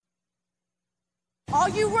Are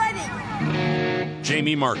you ready?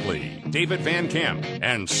 Jamie Markley, David Van Camp,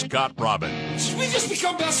 and Scott Robbins. Did we just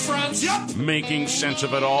become best friends? Yep. Making sense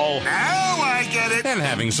of it all. Now I get it. And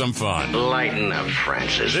having some fun. Lighten up,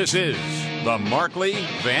 Francis. This is the Markley,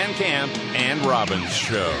 Van Camp, and Robbins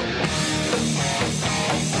Show.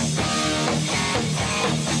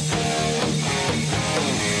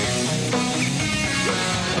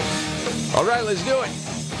 All right, let's do it.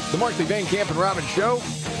 The Markley, Van Camp, and Robbins Show.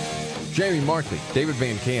 Jamie Markley, David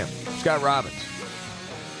Van Camp, Scott Robbins.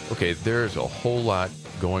 Okay, there's a whole lot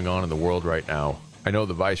going on in the world right now. I know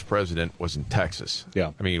the vice president was in Texas.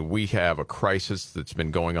 Yeah. I mean, we have a crisis that's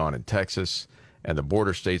been going on in Texas and the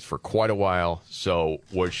border states for quite a while. So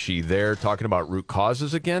was she there talking about root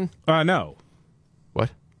causes again? No. What?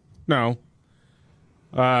 No.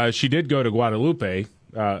 She did go to Guadalupe,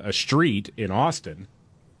 a street in Austin.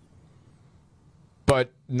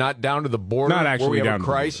 But not down to the border Not actually where we have down a to the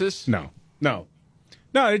border. crisis? No.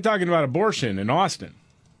 They're talking about abortion in Austin.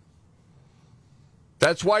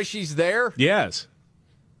 That's why she's there? Yes.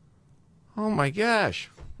 Oh, my gosh.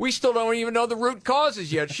 We still don't even know the root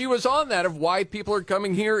causes yet. She was on that of why people are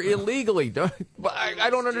coming here illegally. I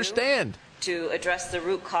don't understand. To address the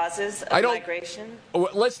root causes of migration?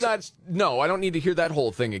 Let's not. No, I don't need to hear that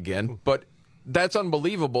whole thing again. But that's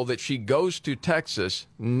unbelievable that she goes to Texas,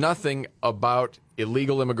 nothing about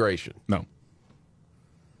illegal immigration. No.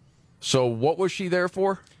 So what was she there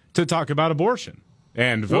for? To talk about abortion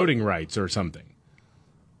and voting rights or something.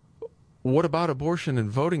 What about abortion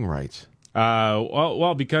and voting rights?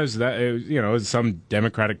 Well, because that some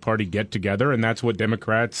Democratic Party get together, and that's what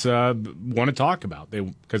Democrats want to talk about.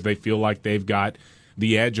 Because they feel like they've got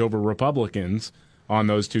the edge over Republicans on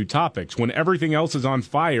those two topics. When everything else is on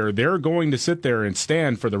fire, they're going to sit there and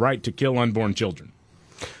stand for the right to kill unborn children.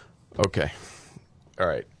 Okay, all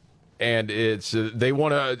right, and it's they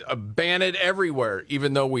want to ban it everywhere.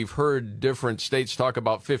 Even though we've heard different states talk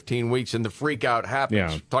about 15 weeks, and the freak out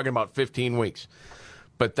happens talking about 15 weeks.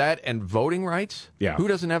 But that and voting rights? Yeah. Who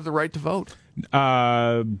doesn't have the right to vote?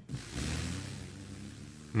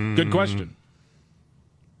 Good question.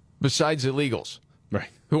 Besides illegals. Right.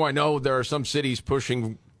 Who I know there are some cities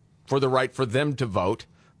pushing for the right for them to vote.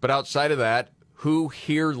 But outside of that, who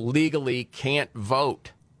here legally can't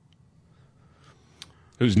vote?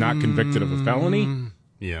 Who's not convicted of a felony?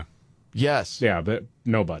 Yeah. Yes. Yeah, but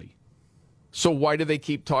nobody. So why do they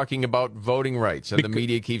keep talking about voting rights and the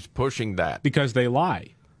media keeps pushing that? Because they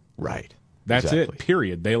lie. Right. That's exactly. it,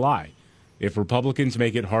 period. They lie. If Republicans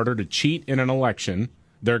make it harder to cheat in an election,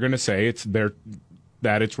 they're going to say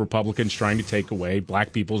that it's Republicans trying to take away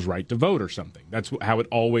black people's right to vote or something. That's how it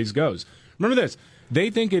always goes. Remember this. They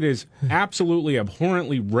think it is absolutely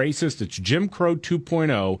abhorrently racist. It's Jim Crow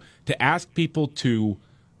 2.0 to ask people to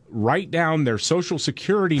write down their Social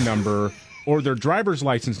Security number or their driver's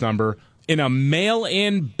license number in a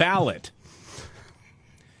mail-in ballot.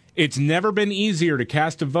 It's never been easier to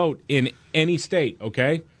cast a vote in any state,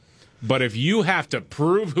 okay? But if you have to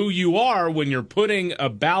prove who you are when you're putting a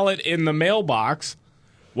ballot in the mailbox,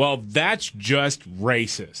 well, that's just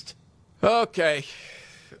racist. Okay.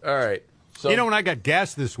 All right. So, when I got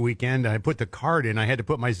gas this weekend, I put the card in. I had to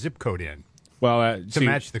put my zip code in Well, to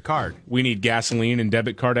match the card. We need gasoline and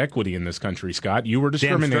debit card equity in this country, Scott. You were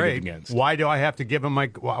discriminated against. Why do I have to give them my?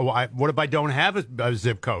 What if I don't have a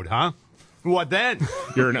zip code? Huh? What then?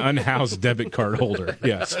 You're an unhoused debit card holder.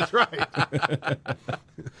 Yes, that's right.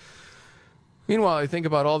 Meanwhile, I think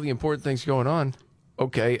about all the important things going on.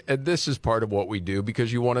 Okay, and this is part of what we do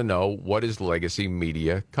because you want to know what is legacy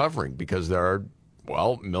media covering because there are,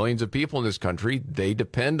 millions of people in this country. They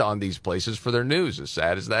depend on these places for their news, as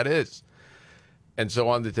sad as that is. And so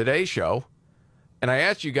on the Today Show, and I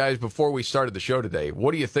asked you guys before we started the show today,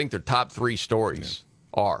 what do you think their top 3 stories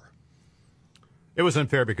are? It was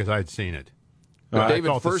unfair because I had seen it.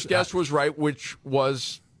 David, first guess was right, which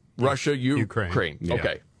was Russia, Ukraine. Yeah.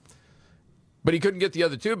 Okay. But he couldn't get the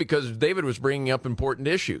other two because David was bringing up important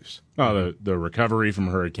issues. Oh, the recovery from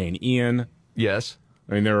Hurricane Ian. Yes.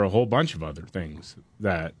 I mean, there are a whole bunch of other things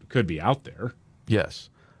that could be out there. Yes.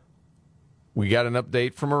 We got an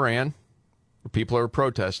update from Iran. People are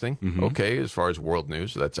protesting. Mm-hmm. Okay, as far as world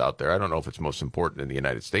news, that's out there. I don't know if it's most important in the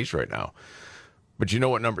United States right now. But you know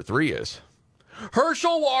what number 3 is?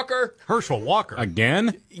 Herschel Walker. Herschel Walker.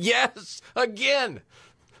 Again? Yes, again.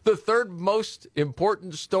 The third most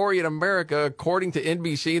important story in America, according to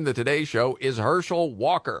NBC and the Today Show, is Herschel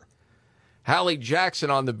Walker. Hallie Jackson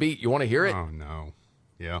on the beat. You want to hear it? Oh, no.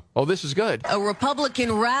 Yeah. Oh, this is good. A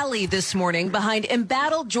Republican rally this morning behind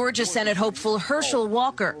embattled Georgia Senate hopeful Herschel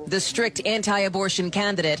Walker, the strict anti-abortion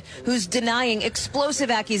candidate who's denying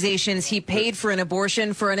explosive accusations he paid for an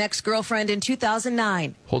abortion for an ex-girlfriend in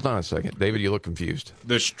 2009. Hold on a second. David, you look confused.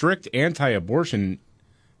 The strict anti-abortion...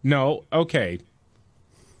 No, okay.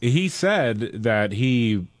 He said that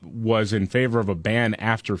he was in favor of a ban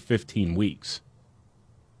after 15 weeks.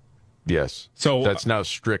 Yes. So that's now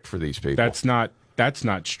strict for these people. That's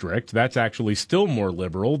not strict. That's actually still more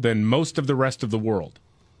liberal than most of the rest of the world.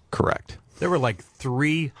 Correct. There were like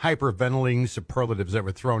 3 hyperventilating superlatives that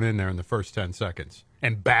were thrown in there in the first 10 seconds.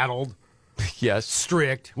 Embattled. Yes.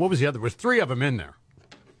 Strict. What was the other? There was 3 of them in there.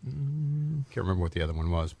 Can't remember what the other one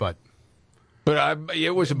was, but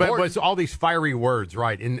it was but important. it's all these fiery words,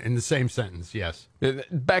 right, in the same sentence, yes.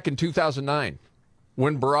 Back in 2009,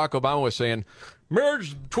 when Barack Obama was saying,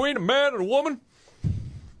 marriage between a man and a woman,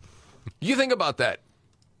 you think about that.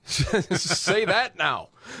 Say that now.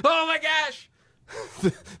 Oh, my gosh.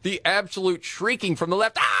 The absolute shrieking from the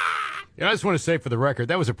left. Ah! Yeah, I just want to say for the record,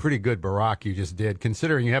 that was a pretty good Barack you just did,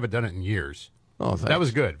 considering you haven't done it in years. Oh, thanks. That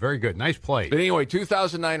was good. Very good. Nice play. But anyway,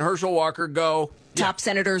 2009, Herschel Walker, go. Top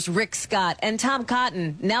Senators Rick Scott and Tom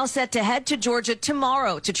Cotton now set to head to Georgia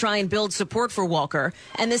tomorrow to try and build support for Walker.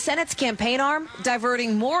 And the Senate's campaign arm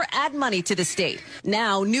diverting more ad money to the state.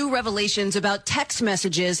 Now, new revelations about text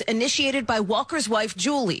messages initiated by Walker's wife,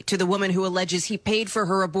 Julie, to the woman who alleges he paid for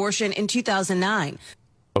her abortion in 2009.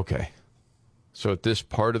 Okay. So at this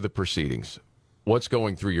part of the proceedings, what's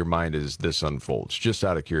going through your mind as this unfolds? Just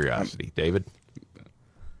out of curiosity, David?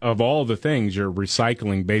 Of all the things, you're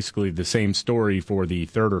recycling basically the same story for the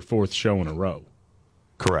 3rd or 4th show in a row.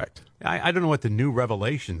 Correct. I don't know what the new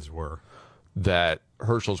revelations were. That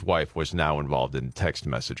Herschel's wife was now involved in text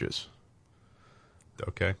messages.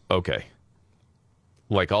 Okay.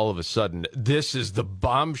 Like all of a sudden, this is the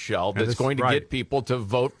bombshell that's going to get people to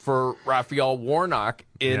vote for Raphael Warnock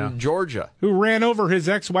in Georgia. Who ran over his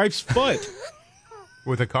ex-wife's foot.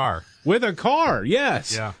 With a car. With a car,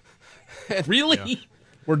 yes. Yeah. Really? Yeah.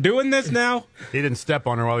 We're doing this now? He didn't step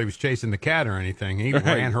on her while he was chasing the cat or anything. He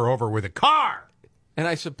ran her over with a car. And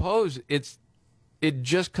I suppose it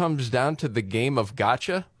just comes down to the game of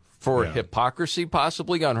gotcha for hypocrisy,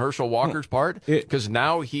 possibly, on Herschel Walker's part, because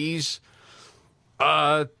now he's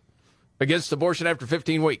against abortion after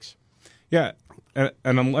 15 weeks. Yeah, and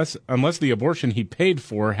unless the abortion he paid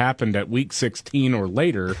for happened at week 16 or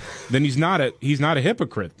later, then he's not a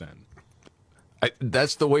hypocrite then.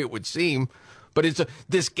 That's the way it would seem. But it's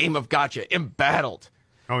this game of gotcha, embattled.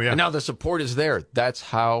 Oh, yeah. And now the support is there. That's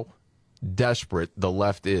how desperate the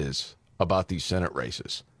left is about these Senate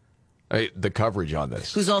races. The coverage on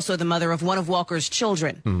this. Who's also the mother of one of Walker's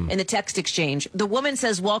children. In the text exchange, the woman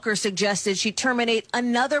says Walker suggested she terminate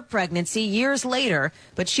another pregnancy years later,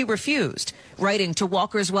 but she refused. Writing to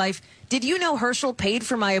Walker's wife, "Did you know Herschel paid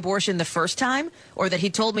for my abortion the first time? Or that he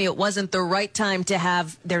told me it wasn't the right time to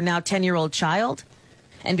have their now 10-year-old child?"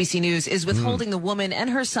 NBC News is withholding the woman and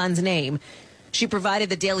her son's name. She provided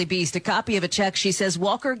the Daily Beast a copy of a check she says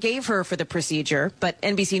Walker gave her for the procedure, but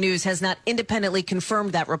NBC News has not independently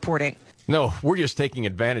confirmed that reporting. No, we're just taking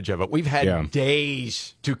advantage of it. We've had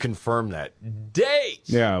days to confirm that. Days!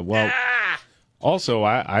 Yeah, well, also,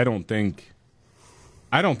 I don't think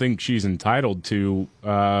she's entitled to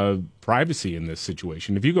privacy in this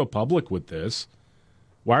situation. If you go public with this,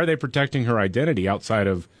 why are they protecting her identity outside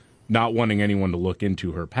of not wanting anyone to look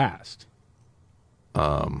into her past?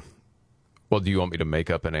 Well, do you want me to make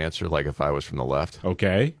up an answer like if I was from the left?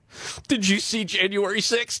 Okay. Did you see January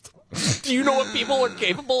 6th? Do you know what people are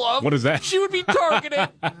capable of? What is that? She would be targeted.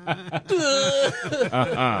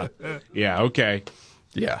 Yeah, okay.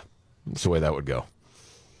 Yeah, that's the way that would go.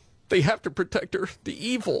 They have to protect her. The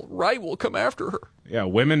evil right will come after her. Yeah,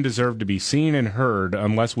 women deserve to be seen and heard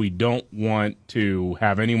unless we don't want to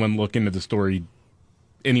have anyone look into the story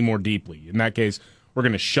any more deeply. In that case, we're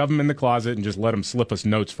going to shove them in the closet and just let them slip us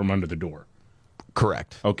notes from under the door.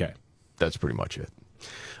 Correct. Okay. That's pretty much it.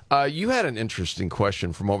 You had an interesting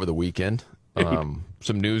question from over the weekend.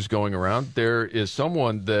 Some news going around. There is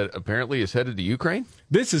someone that apparently is headed to Ukraine.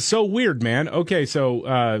 This is so weird, man. Okay,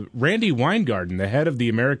 so Randy Weingarten, the head of the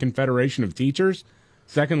American Federation of Teachers,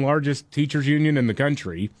 second largest teachers union in the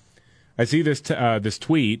country. I see this this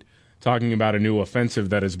tweet talking about a new offensive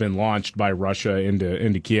that has been launched by Russia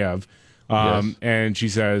into Kiev. Yes. And she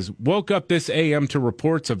says, woke up this AM to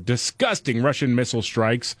reports of disgusting Russian missile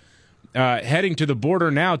strikes, heading to the border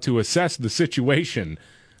now to assess the situation.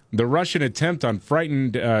 The Russian attempt on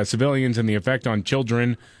frightened civilians and the effect on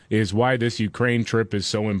children is why this Ukraine trip is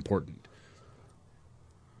so important.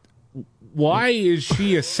 why is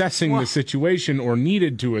she assessing the situation or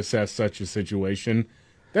needed to assess such a situation?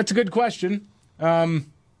 That's a good question.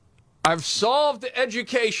 I've solved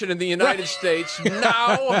education in the United States.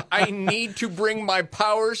 Now I need to bring my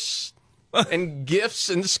powers and gifts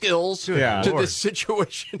and skills to this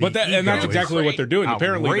situation. But that's exactly what they're doing.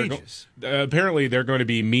 Apparently they're going to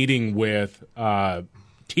be meeting with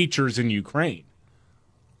teachers in Ukraine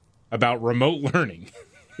about remote learning.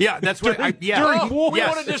 Yeah, that's what during war. We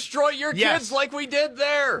want to destroy your kids like we did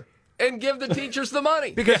there and give the teachers the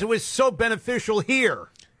money. Because it was so beneficial here.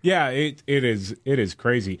 Yeah, it is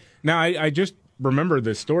crazy. Now, I just remember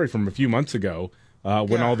this story from a few months ago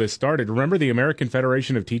when all this started. Remember the American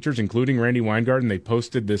Federation of Teachers, including Randy Weingarten, they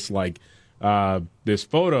posted this this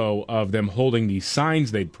photo of them holding these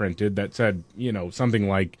signs they'd printed that said, something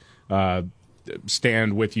like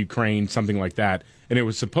 "Stand with Ukraine," something like that. And it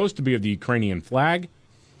was supposed to be of the Ukrainian flag,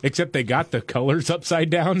 except they got the colors upside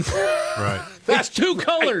down. Right. That's two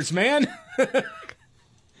colors, man.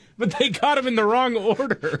 But they got them in the wrong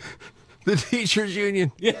order. The teachers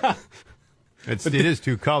union. Yeah. It is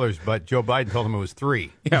two colors, but Joe Biden told him it was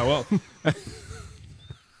three. Yeah, well,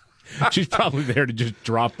 she's probably there to just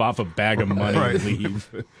drop off a bag of money and leave.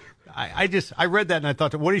 I read that and I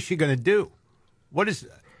thought, what is she going to do?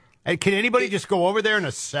 Can anybody just go over there and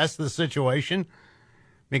assess the situation?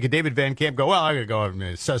 Make a David Van Camp go, well, I got to go over and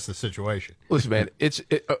assess the situation. Listen, man,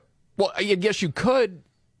 well, I guess you could.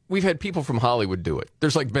 We've had people from Hollywood do it.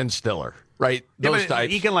 There's like Ben Stiller, right? Those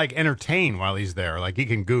types. He can entertain while he's there. He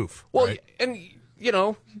can goof. Well, right? and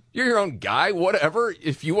you're your own guy, whatever.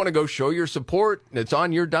 If you want to go show your support and it's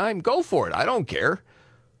on your dime, go for it. I don't care.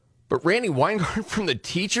 But Randy Weingarten from the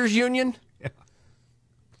teachers union,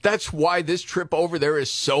 that's why this trip over there is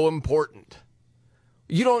so important.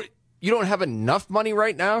 You don't have enough money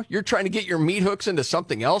right now. You're trying to get your meat hooks into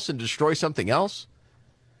something else and destroy something else.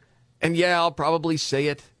 And yeah, I'll probably say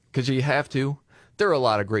it, because you have to. There are a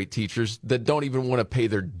lot of great teachers that don't even want to pay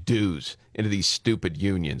their dues into these stupid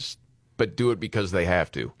unions, but do it because they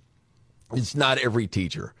have to. It's not every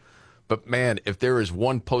teacher. But man, if there is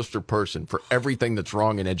one poster person for everything that's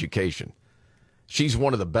wrong in education, she's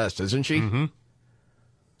one of the best, isn't she? Mm-hmm.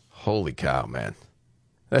 Holy cow, man.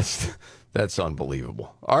 That's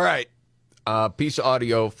unbelievable. All right. Piece of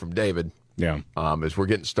audio from David. Yeah. As we're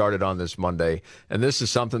getting started on this Monday. And this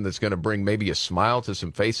is something that's going to bring maybe a smile to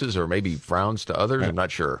some faces or maybe frowns to others. I'm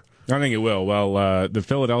not sure. I think it will. Well, the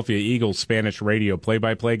Philadelphia Eagles Spanish radio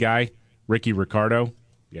play-by-play guy, Ricky Ricardo,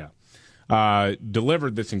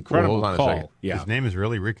 delivered this incredible call. Yeah. His name is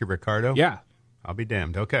really Ricky Ricardo? Yeah. I'll be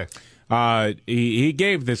damned. Okay. He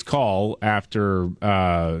gave this call after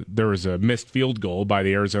there was a missed field goal by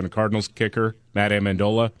the Arizona Cardinals kicker, Matt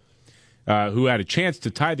Amendola, who had a chance to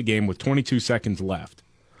tie the game with 22 seconds left,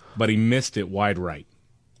 but he missed it wide right.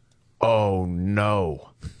 Oh, no.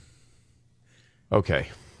 Okay.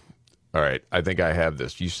 All right. I think I have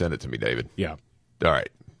this. You sent it to me, David. Yeah. All right.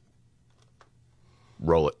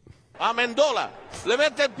 Roll it. Amendola, le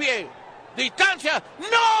mete el pie. Distancia.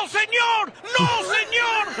 No, señor. No,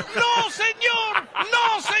 señor. No, señor.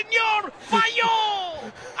 No, señor. Falló.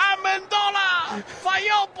 Amendola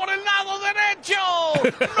falló por el lado derecho.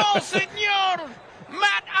 No, señor.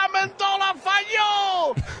 Matt Amendola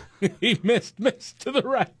falló. He missed to the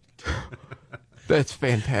right. That's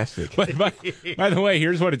fantastic. By the way,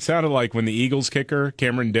 here's what it sounded like when the Eagles kicker,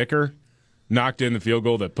 Cameron Dicker, knocked in the field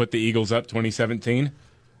goal that put the Eagles up 2017.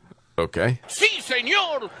 Okay. Sí,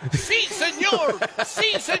 señor. Sí, señor.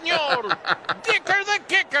 Sí, señor. Dicker the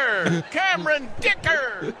kicker. Cameron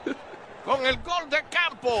Dicker. Con el gol de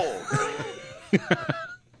campo.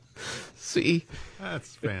 See?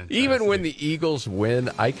 That's fantastic. Even when the Eagles win,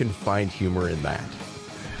 I can find humor in that.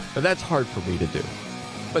 But that's hard for me to do.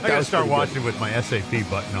 But I got to start watching with my SAP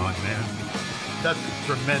button on, man. That's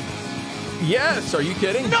tremendous. Yes. Are you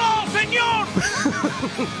kidding? No, señor.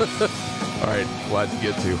 All right. Lots to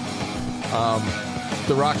get to.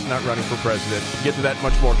 The Rock's not running for president. Get to that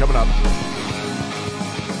much more coming up.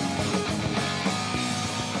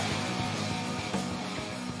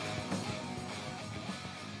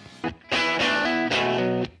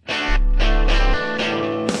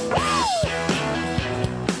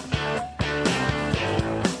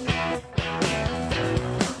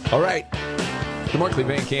 All right. The Markley,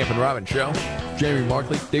 Van Camp, and Robbins Show. Jamie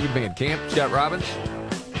Markley, David Van Camp, Scott Robbins.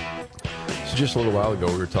 So just a little while ago,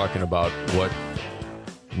 we were talking about what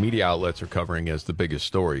media outlets are covering as the biggest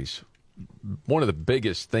stories. One of the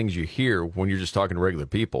biggest things you hear when you're just talking to regular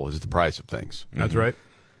people is the price of things. That's right.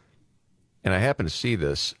 And I happen to see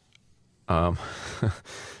this.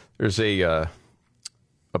 There's a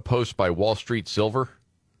post by Wall Street Silver.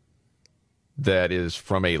 that is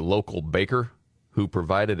from a local baker who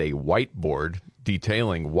provided a whiteboard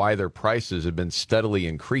detailing why their prices have been steadily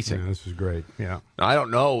increasing. Yeah, this is great. Yeah. Now, I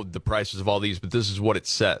don't know the prices of all these, but this is what it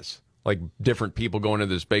says. Like different people going to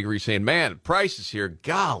this bakery saying, man, prices here,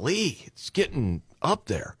 golly, it's getting up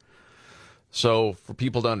there. So for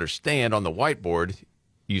people to understand, on the whiteboard,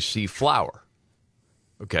 you see flour.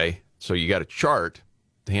 Okay, so you got a chart,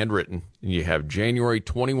 handwritten, and you have January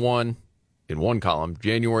 21 in one column,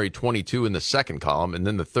 January 22 in the second column, and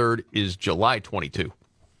then the third is July 22.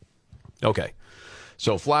 Okay,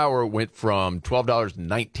 so flour went from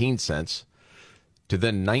 $12.19 to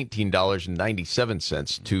then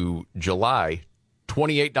 $19.97 to July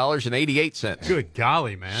 $28.88. Good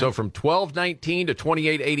golly, man. So from $12.19 to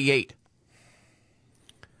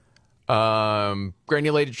 $28.88.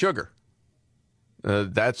 Granulated sugar.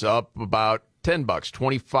 That's up about $10,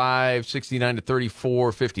 $25.69 to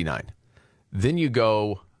 $34.59. Then you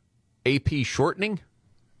go AP shortening.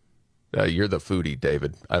 You're the foodie,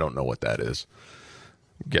 David. I don't know what that is.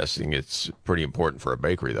 I'm guessing it's pretty important for a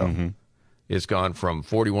bakery, though. Mm-hmm. It's gone from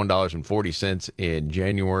 $41.40 in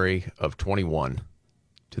January of 21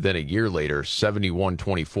 to then a year later,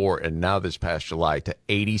 $71.24, and now this past July to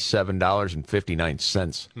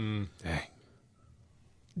 $87.59. Dang.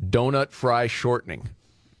 Donut fry shortening.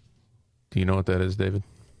 Do you know what that is, David?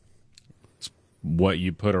 It's what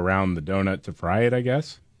you put around the donut to fry it, I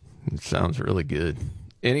guess. It sounds really good.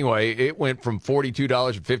 Anyway, it went from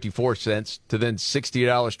 $42.54 to then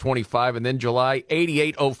 $60.25, and then July,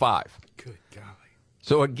 $88.05. Good golly.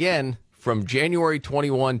 So again, from January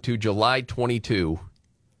 21 to July 22,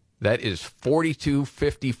 that is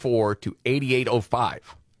 $42.54 to $88.05.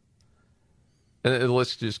 And the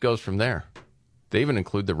list just goes from there. They even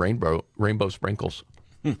include the rainbow sprinkles.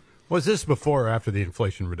 Was this before or after the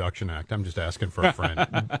Inflation Reduction Act? I'm just asking for a friend.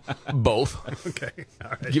 Both. Okay.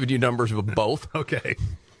 All right. Giving you numbers of both. Okay.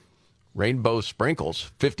 Rainbow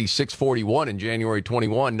sprinkles, $56.41 in January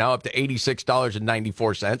 21, now up to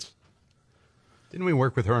 $86.94. Didn't we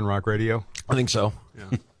work with her on Rock Radio? I think so.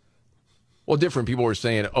 Yeah. Well, different people were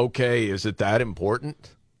saying, okay, is it that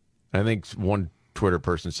important? I think one Twitter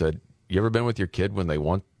person said, you ever been with your kid when they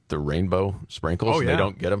want the rainbow sprinkles and they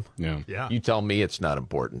don't get them? Yeah. You tell me it's not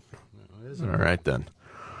important. No, it isn't. All right, then.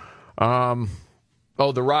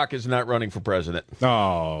 The Rock is not running for president.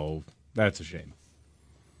 Oh, that's a shame.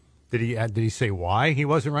 Did he say why he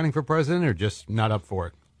wasn't running for president or just not up for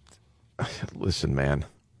it? Listen, man.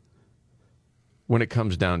 When it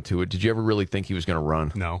comes down to it, did you ever really think he was going to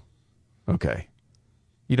run? No. Okay.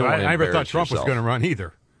 You don't want to I never thought embarrass Trump yourself. was going to run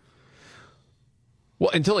either.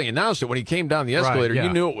 Well, until he announced it, when he came down the escalator, Right, yeah.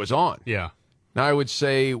 you knew it was on. Yeah. Now, I would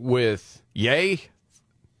say with Ye,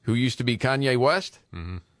 who used to be Kanye West,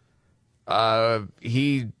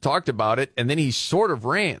 he talked about it, and then he sort of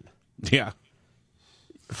ran. Yeah.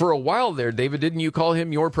 For a while there, David, didn't you call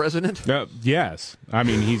him your president? Yes. I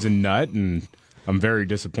mean, he's a nut, and I'm very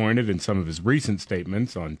disappointed in some of his recent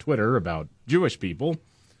statements on Twitter about Jewish people.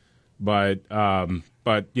 But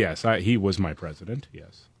yes, he was my president,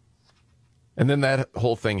 yes. And then that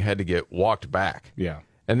whole thing had to get walked back. Yeah.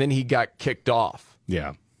 And then he got kicked off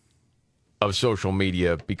Yeah. of social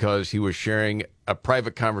media because he was sharing a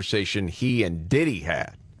private conversation he and Diddy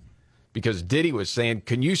had. Because Diddy was saying,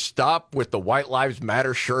 can you stop with the White Lives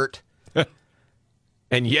Matter shirt?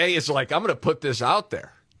 And Ye is like, I'm going to put this out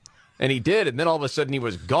there. And he did, and then all of a sudden he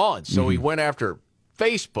was gone. So he went after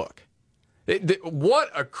Facebook. What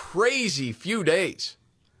a crazy few days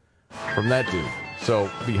from that dude.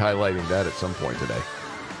 So be highlighting that at some point today.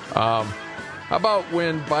 How about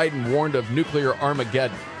when Biden warned of nuclear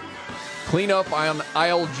Armageddon? Clean up on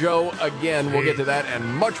Aisle Joe again. We'll get to that and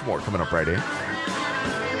much more coming up right here.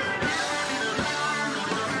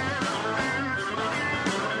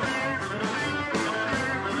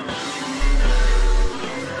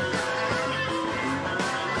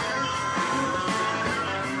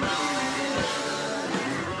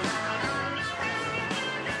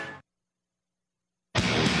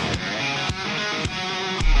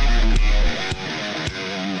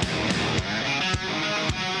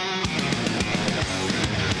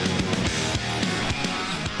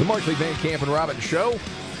 The Markley, Van Camp, and Robbins Show.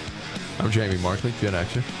 I'm Jamie Markley, Gen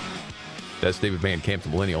Xer. That's David Van Camp, the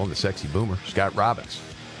Millennial, and the Sexy Boomer, Scott Robbins.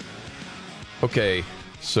 Okay,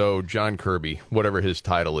 so John Kirby, whatever his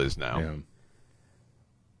title is now. Yeah.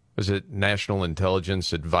 Is it National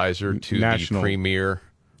Intelligence Advisor to the Premier?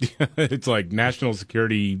 It's like National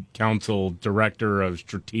Security Council Director of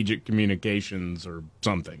Strategic Communications or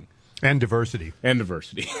something. And diversity.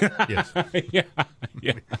 Yes.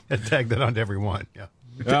 Yeah. Tag that onto every one. Yeah.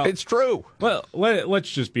 Well, it's true. Well,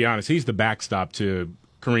 let's just be honest. He's the backstop to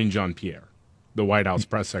Karine Jean-Pierre. the White House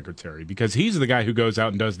press secretary, because he's the guy who goes out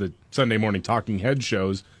and does the Sunday morning talking head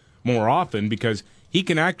shows more often because he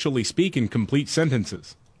can actually speak in complete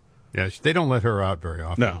sentences. Yeah, they don't let her out very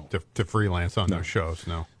often No. to freelance on those shows,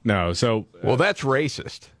 no. No, so... Well, that's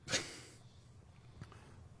racist.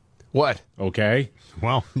 What? Okay.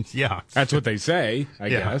 Well, yeah. That's what they say, I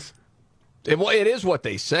guess. Well, it is what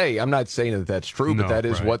they say. I'm not saying that that's true, but No, that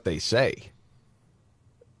is right. what they say.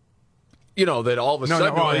 You know, that all of a No,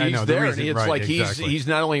 sudden no, I he's know. The there, reason- and it's right, like exactly. he's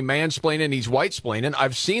not only mansplaining, he's white-splaining.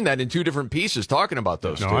 I've seen that in two different pieces talking about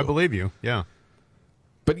those No, two. I believe you, yeah.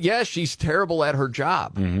 But yeah, she's terrible at her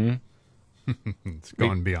job. Mm-hmm. It's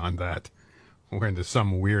gone beyond that. We're into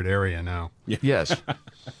some weird area now. Yes.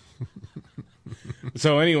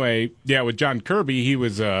 So anyway, yeah, with John Kirby, he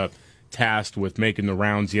was tasked with making the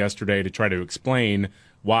rounds yesterday to try to explain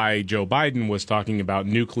why Joe Biden was talking about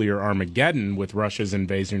nuclear Armageddon with Russia's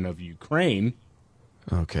invasion of Ukraine.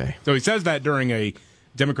 Okay. So he says that during a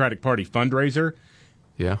Democratic Party fundraiser,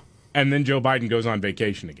 Yeah. and then Joe Biden goes on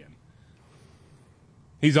vacation again.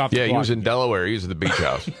 He's off the Yeah, he clock was in again. Delaware. He was at the beach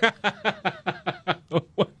house.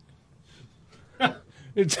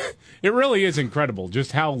 It really is incredible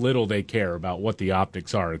just how little they care about what the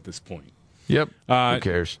optics are at this point. Yep. Who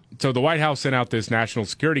cares? So the White House sent out this National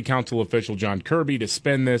Security Council official, John Kirby, to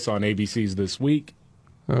spin this on ABC's This Week.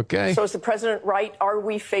 Okay. So is the president right? Are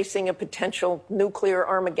we facing a potential nuclear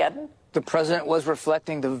Armageddon? The president was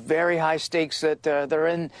reflecting the very high stakes that are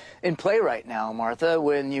in play right now, Martha,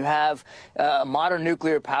 when you have modern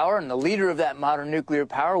nuclear power and the leader of that modern nuclear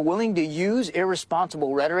power willing to use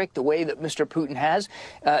irresponsible rhetoric the way that Mr. Putin has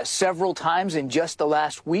several times in just the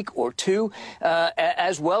last week or two,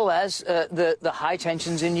 as well as the high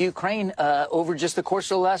tensions in Ukraine over just the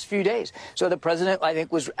course of the last few days. So the president, I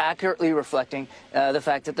think, was accurately reflecting the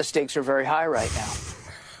fact that the stakes are very high right now.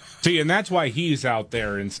 See, and that's why he's out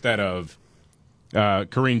there instead of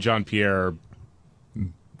Karine Jean-Pierre,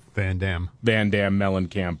 Van Damme,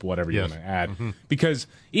 Mellencamp, whatever you Yes. want to add. Because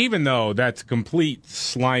even though that's a complete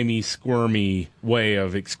slimy, squirmy way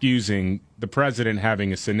of excusing the president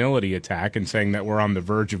having a senility attack and saying that we're on the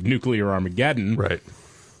verge of nuclear Armageddon, Right.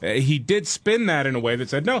 He did spin that in a way that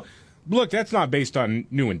said, no, look, that's not based on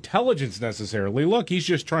new intelligence necessarily. Look, he's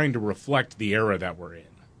just trying to reflect the era that we're in.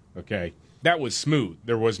 Okay? That was smooth.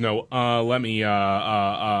 There was no, let me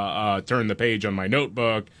turn the page on my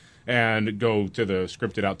notebook and go to the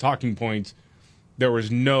scripted out talking points. There was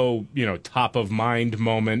no, top of mind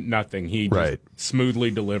moment, nothing. He just smoothly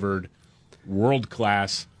delivered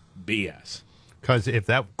world-class BS. Because if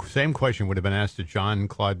that same question would have been asked to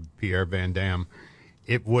Jean-Claude Pierre Van Damme,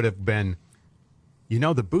 it would have been,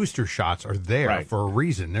 the booster shots are there for a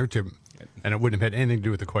reason. They're to... And it wouldn't have had anything to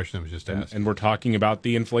do with the question that was just asked. And we're talking about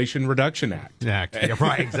the Inflation Reduction Act. Yeah,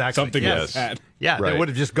 right, exactly. Something like that. Yeah, Right. they would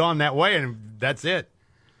have just gone that way, and that's it.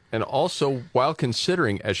 And also, while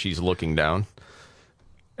considering, as she's looking down,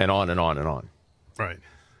 and on and on and on. Right.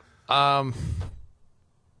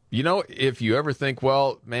 If you ever think,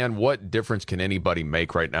 well, man, what difference can anybody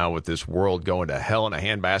make right now with this world going to hell in a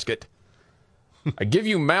handbasket? I give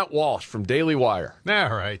you Matt Walsh from Daily Wire. All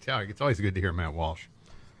right. It's always good to hear Matt Walsh.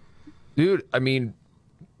 Dude, I mean,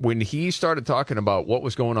 when he started talking about what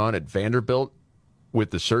was going on at Vanderbilt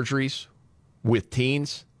with the surgeries, with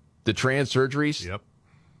teens, the trans surgeries,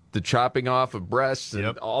 the chopping off of breasts,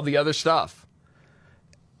 and all the other stuff,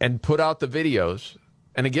 and put out the videos.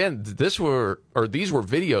 And again, these were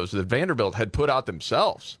videos that Vanderbilt had put out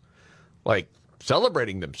themselves, like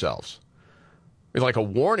celebrating themselves. It's like a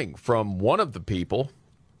warning from one of the people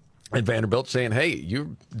at Vanderbilt saying, hey,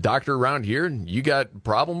 you doctor around here and you got a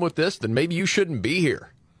problem with this, then maybe you shouldn't be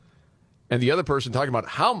here. And the other person talking about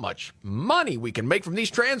how much money we can make from these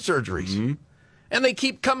trans surgeries. Mm-hmm. And they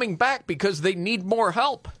keep coming back because they need more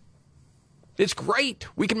help. It's great.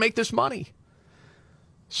 We can make this money.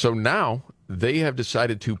 So now they have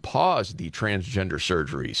decided to pause the transgender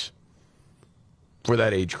surgeries for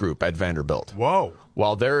that age group at Vanderbilt. Whoa.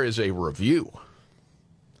 While there is a review.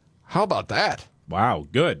 How about that? Wow,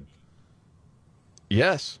 good.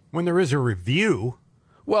 Yes. When there is a review.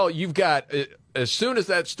 Well, you've got, as soon as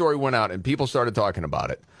that story went out and people started talking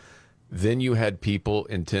about it, then you had people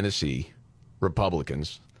in Tennessee,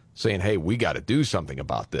 Republicans, saying, hey, we got to do something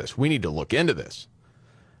about this. We need to look into this.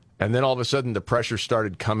 And then all of a sudden the pressure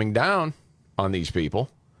started coming down on these people.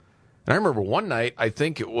 And I remember one night, I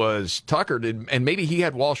think it was Tucker, and maybe he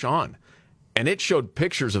had Walsh on, and it showed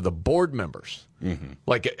pictures of the board members. Mm-hmm.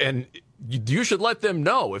 And you should let them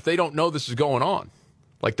know if they don't know this is going on.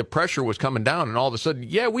 Like the pressure was coming down, and all of a sudden,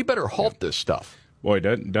 we better halt this stuff. Boy,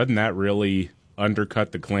 doesn't that really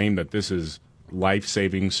undercut the claim that this is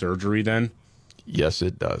life-saving surgery then? Yes,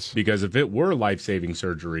 it does. Because if it were life-saving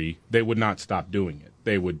surgery, they would not stop doing it.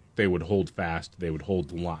 They would hold fast. They would hold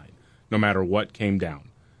the line, no matter what came down.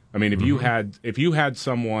 I mean, if you had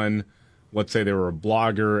someone, let's say they were a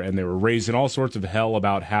blogger and they were raising all sorts of hell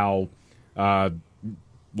about how,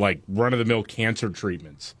 like run-of-the-mill cancer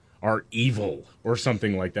treatments are evil or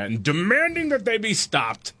something like that, and demanding that they be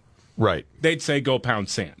stopped, right? They'd say go pound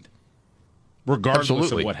sand, regardless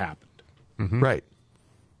Absolutely. of what happened. Mm-hmm. Right.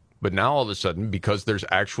 But now all of a sudden, because there's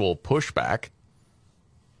actual pushback,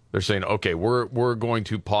 they're saying, okay, we're going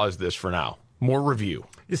to pause this for now. More review.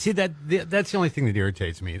 You see, that's the only thing that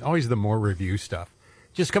irritates me. Always the more review stuff.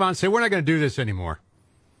 Just come out and say, we're not going to do this anymore.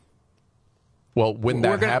 Well, when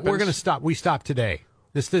that happens... We're going to stop. We stop today.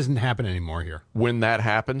 This doesn't happen anymore here. When that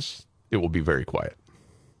happens, it will be very quiet.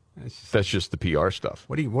 That's just the PR stuff.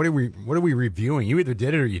 What are we reviewing? You either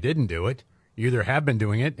did it or you didn't do it. You either have been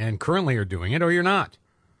doing it and currently are doing it, or you're not.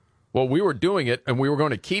 Well, we were doing it, and we were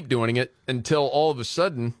going to keep doing it until all of a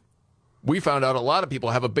sudden we found out a lot of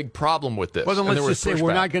people have a big problem with this. Well, then let's just say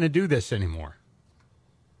we're not going to do this anymore.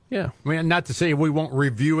 Yeah. I mean, not to say we won't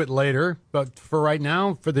review it later, but for right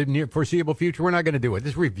now, for the near foreseeable future, we're not going to do it.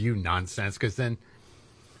 This review nonsense, because then,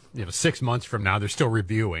 6 months from now, they're still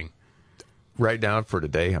reviewing. Right now, for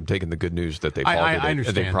today, I'm taking the good news that they I and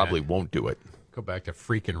understand they probably that. won't do it. Go back to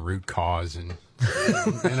freaking root cause, and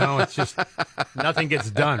it's just nothing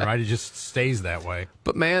gets done, right? It just stays that way.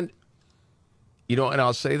 But man, and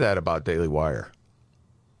I'll say that about Daily Wire,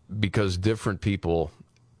 because different people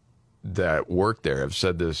that work there have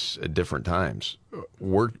said this at different times.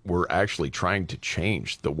 We're actually trying to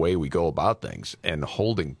change the way we go about things and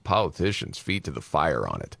holding politicians' feet to the fire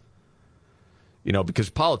on it. Because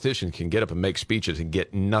politicians can get up and make speeches and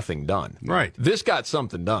get nothing done. Right. This got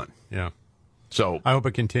something done. Yeah. So I hope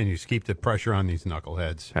it continues. Keep the pressure on these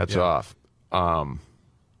knuckleheads. Hats off.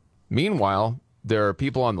 Meanwhile, there are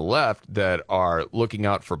people on the left that are looking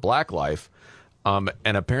out for black life and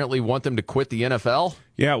apparently want them to quit the NFL.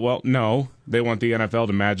 Yeah, well, no. They want the NFL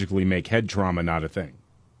to magically make head trauma not a thing.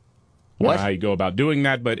 What? I don't know how you go about doing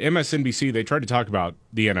that, but MSNBC, they tried to talk about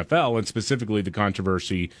the NFL and specifically the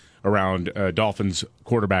controversy around Dolphins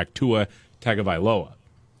quarterback Tua Tagovailoa.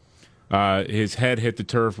 His head hit the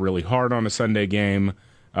turf really hard on a Sunday game.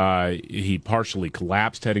 He partially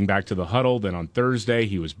collapsed heading back to the huddle. Then on Thursday,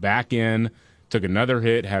 he was back in, took another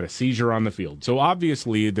hit, had a seizure on the field. So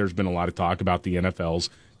obviously, there's been a lot of talk about the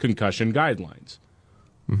NFL's concussion guidelines.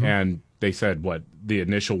 Mm-hmm. And they said, the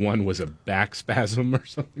initial one was a back spasm or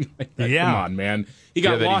something like that? Yeah. Come on, man. He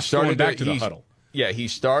got lost going back to the huddle. Yeah, he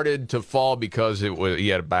started to fall because he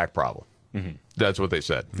had a back problem. Mm-hmm. That's what they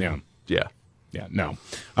said. Yeah. Yeah. Yeah, no.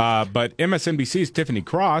 But MSNBC's Tiffany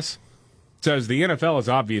Cross says the NFL is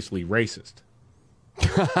obviously racist.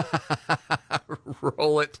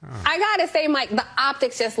 Roll it. I gotta say, Mike, the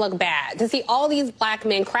optics just look bad. To see all these black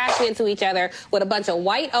men crashing into each other with a bunch of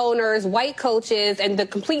white owners, white coaches, and the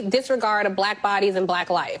complete disregard of black bodies and black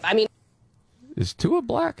life. I mean, is Tua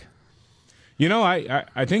black?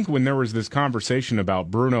 I think when there was this conversation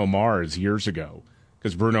about Bruno Mars years ago,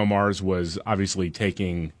 because Bruno Mars was obviously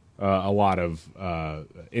taking a lot of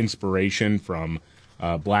inspiration from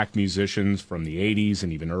black musicians from the 80s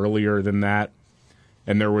and even earlier than that.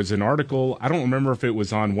 And there was an article, I don't remember if it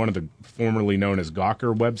was on one of the formerly known as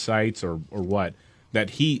Gawker websites or what,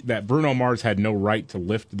 that Bruno Mars had no right to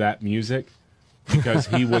lift that music because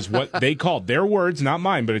he was what they called, their words, not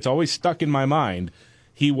mine, but it's always stuck in my mind,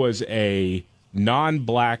 he was a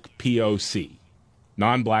non-black POC,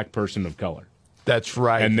 non-black person of color. That's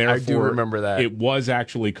right. And therefore, I do remember that. It was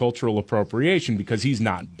actually cultural appropriation because he's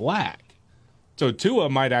not black. So Tua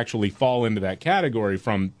might actually fall into that category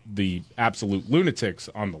from the absolute lunatics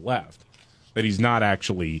on the left, that he's not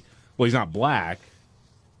actually, he's not black.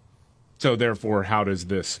 So therefore, how does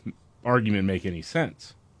this argument make any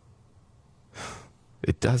sense?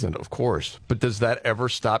 It doesn't, of course. But does that ever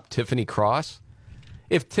stop Tiffany Cross?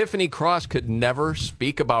 If Tiffany Cross could never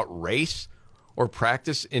speak about race or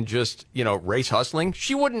practice in just, race hustling,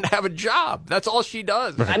 she wouldn't have a job. That's all she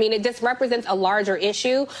does. I mean, it just represents a larger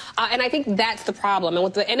issue. And I think that's the problem. And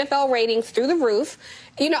with the NFL ratings through the roof,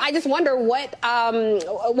 I just wonder what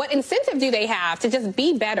incentive do they have to just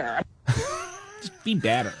be better? Just be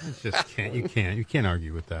better. You can't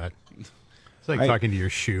argue with that. It's like talking to your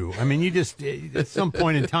shoe. I mean, you just, at some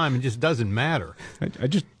point in time, it just doesn't matter. I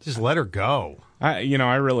just let her go.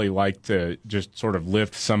 I really like to just sort of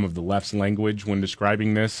lift some of the left's language when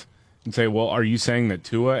describing this and say, well, are you saying that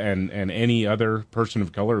Tua and any other person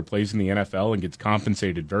of color who plays in the NFL and gets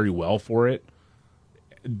compensated very well for it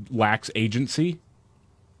lacks agency?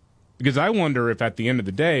 Because I wonder if at the end of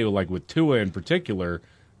the day, like with Tua in particular,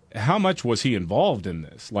 how much was he involved in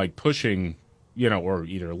this? Like pushing, or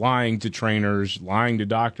either lying to trainers, lying to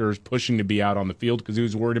doctors, pushing to be out on the field because he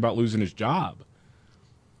was worried about losing his job.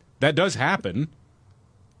 That does happen.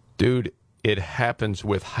 Dude, it happens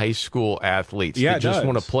with high school athletes. Yeah, they just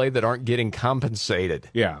want to play that aren't getting compensated.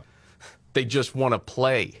 Yeah. They just want to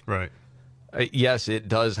play. Right. Yes, it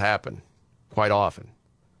does happen quite often.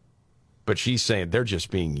 But she's saying they're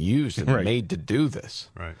just being used and made to do this.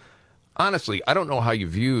 Right. Honestly, I don't know how you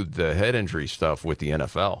viewed the head injury stuff with the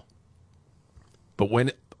NFL. But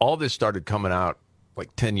when all this started coming out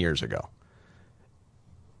like 10 years ago,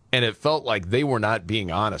 and it felt like they were not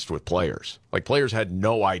being honest with players. Like players had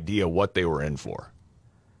no idea what they were in for.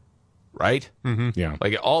 Right? Mm-hmm. Yeah.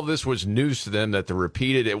 Like all this was news to them, that the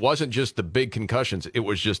repeated, it wasn't just the big concussions, it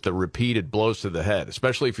was just the repeated blows to the head.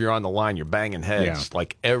 Especially if you're on the line, you're banging heads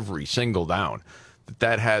like every single down.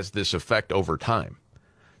 That has this effect over time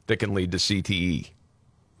that can lead to CTE.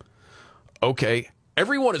 Okay,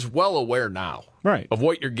 everyone is well aware now of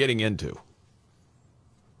what you're getting into.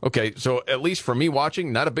 Okay, so at least for me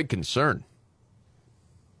watching, not a big concern.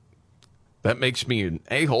 That makes me an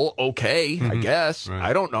a-hole. Okay, I guess. Right.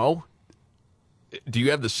 I don't know. Do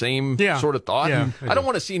you have the same sort of thought? Yeah, I don't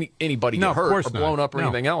want to see anybody get hurt or blown up or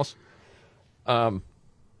anything else.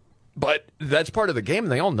 But that's part of the game,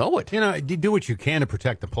 and they all know it. You do what you can to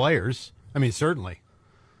protect the players. I mean, certainly.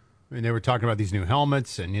 I mean, they were talking about these new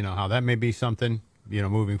helmets and, how that may be something,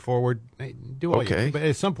 moving forward. Hey, do all you can. But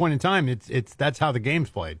at some point in time, it's that's how the game's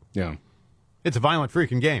played. Yeah. It's a violent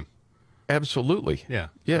freaking game. Absolutely. Yeah.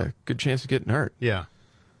 Yeah, good chance of getting hurt. Yeah.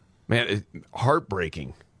 Man,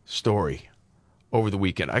 heartbreaking story over the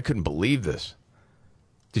weekend. I couldn't believe this.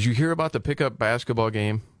 Did you hear about the pickup basketball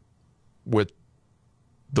game with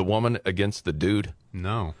the woman against the dude?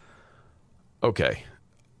 No. Okay.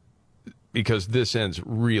 Because this ends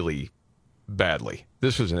really badly.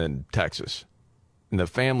 This was in Texas. And the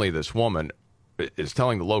family of this woman is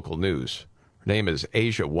telling the local news, her name is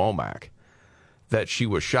Asia Womack, that she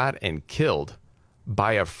was shot and killed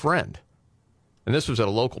by a friend. And this was at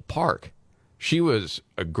a local park. She was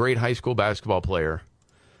a great high school basketball player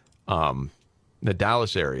in the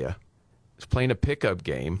Dallas area. Was playing a pickup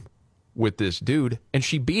game with this dude, and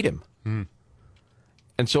she beat him.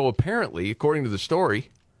 And so apparently, according to the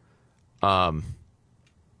story,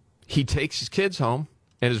 he takes his kids home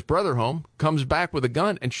and his brother home, comes back with a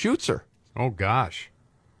gun and shoots her. Oh, gosh.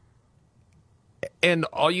 And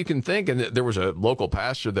all you can think, and there was a local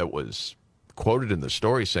pastor that was quoted in the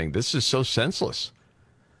story saying, this is so senseless.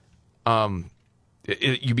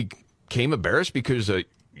 You became embarrassed because a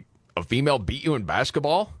female beat you in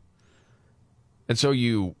basketball? And so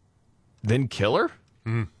you then kill her?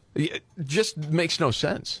 It just makes no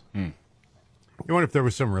sense. You wonder if there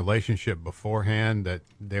was some relationship beforehand, that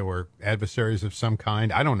they were adversaries of some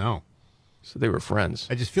kind. I don't know. So they were friends.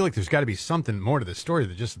 I just feel like there's got to be something more to the story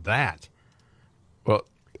than just that. Well,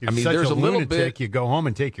 You're there's a a little lunatic. bit. You go home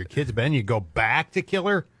and take your kids to bed, and you go back to kill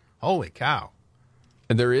her? Holy cow.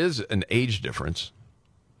 And there is an age difference.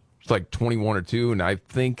 It's like 21 or 2, and I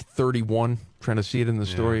think 31. Trying to see it in the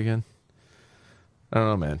story again. I don't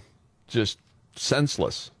know, man. Just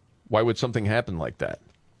senseless. Why would something happen like that?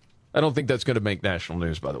 I don't think that's going to make national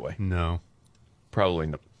news, by the way. No. Probably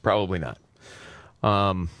not.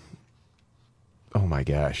 Oh, my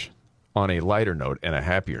gosh. On a lighter note and a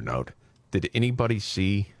happier note, did anybody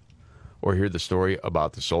see or hear the story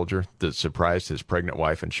about the soldier that surprised his pregnant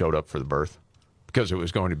wife and showed up for the birth? Because it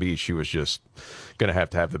was going to be, she was just going to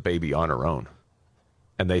have the baby on her own.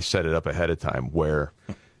 And they set it up ahead of time where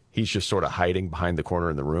he's just sort of hiding behind the corner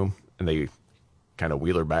in the room, and they kind of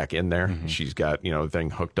wheel her back in there. She's got, the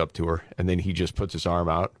thing hooked up to her, and then he just puts his arm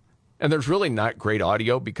out. And there's really not great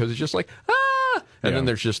audio because it's just like, ah! And then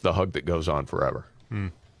there's just the hug that goes on forever.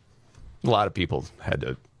 A lot of people had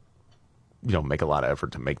to, make a lot of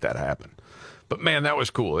effort to make that happen. But, man, that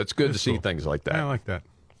was cool. It's good to see things like that. I like that.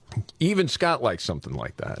 Even Scott likes something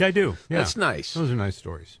like that. Yeah, I do. Yeah. That's nice. Those are nice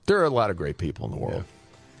stories. There are a lot of great people in the world.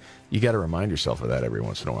 You got to remind yourself of that every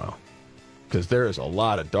once in a while, because there is a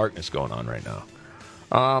lot of darkness going on right now.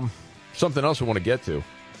 Something else I want to get to.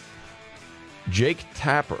 Jake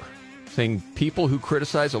Tapper saying people who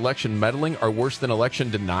criticize election meddling are worse than election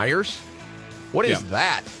deniers. What is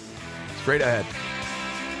that? Straight ahead.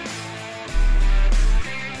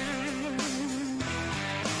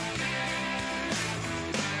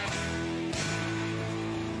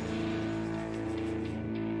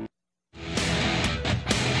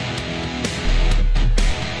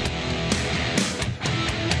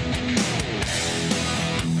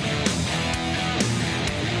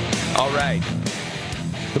 All right.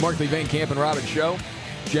 The Markley, Van Camp, and Robbins Show.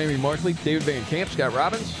 Jamie Markley, David Van Camp, Scott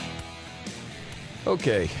Robbins.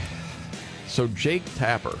 Okay, so Jake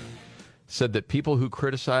Tapper said that people who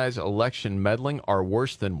criticize election meddling are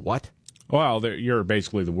worse than what? Well, you're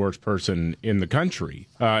basically the worst person in the country.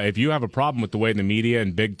 If you have a problem with the way the media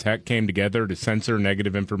and big tech came together to censor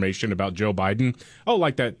negative information about Joe Biden,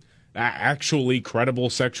 like that actually credible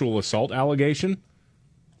sexual assault allegation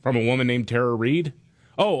from a woman named Tara Reid,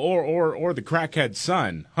 or the crackhead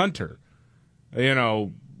son, Hunter,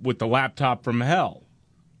 with the laptop from hell,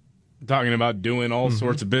 talking about doing all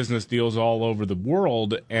sorts of business deals all over the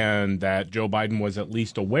world, and that Joe Biden was at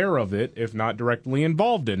least aware of it, if not directly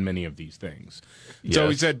involved in many of these things. Yes. So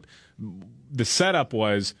he said the setup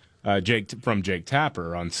was Jake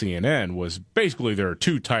Tapper on CNN was basically there are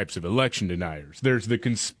two types of election deniers. There's the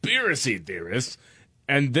conspiracy theorists,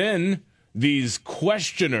 and then these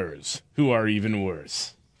questioners who are even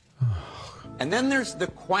worse. And then there's the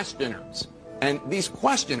questioners. And these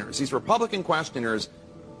questioners, these Republican questioners,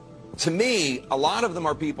 to me, a lot of them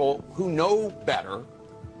are people who know better,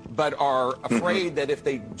 but are afraid that if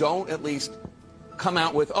they don't at least come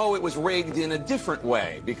out with, it was rigged in a different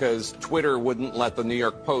way, because Twitter wouldn't let the New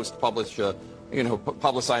York Post publicize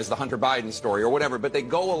the Hunter Biden story or whatever, but they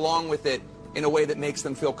go along with it in a way that makes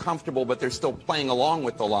them feel comfortable, but they're still playing along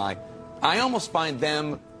with the lie. I almost find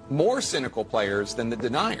them more cynical players than the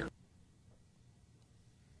deniers.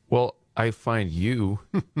 Well, I find you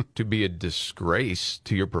to be a disgrace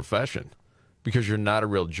to your profession because you're not a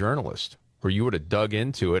real journalist, or you would have dug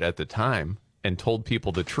into it at the time and told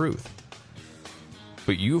people the truth.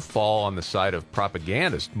 But you fall on the side of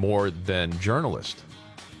propagandist more than journalist.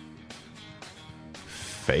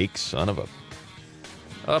 Fake son of a...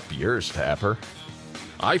 Up yours, Tapper.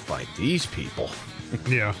 I fight these people.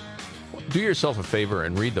 Yeah. Do yourself a favor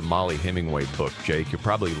and read the Molly Hemingway book, Jake. You'll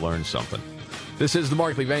probably learn something. This is the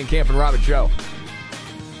Markley, Van Camp, and Robbins Show.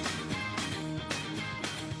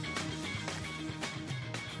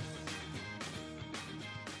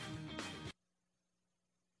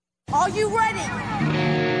 Are you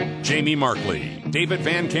ready? Jamie Markley, David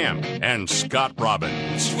Van Camp, and Scott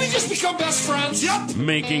Robbins. We just become best friends. Yep.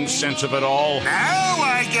 Making sense of it all. Now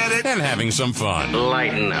I get it. And having some fun.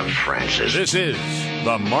 Lighten up, Francis. This is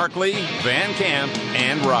the Markley, Van Camp,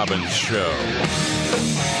 and Robbins Show.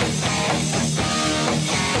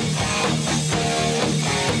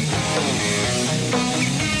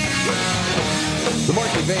 The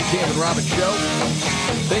Markley, Van Camp, and Robbins Show.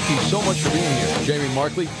 Thank you so much for being here. Jamie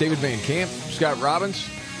Markley, David Van Camp, Scott Robbins.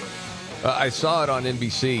 I saw it on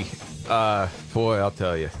NBC. Boy, I'll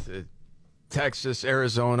tell you. Texas,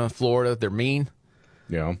 Arizona, Florida, they're mean.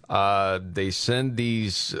 Yeah. They send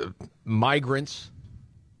these migrants,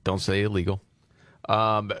 don't say illegal,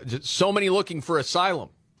 so many looking for asylum.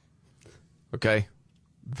 Okay?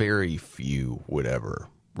 Very few would ever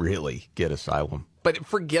really get asylum. But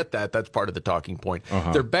forget that. That's part of the talking point.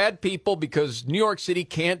 They're bad people because New York City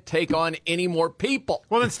can't take on any more people.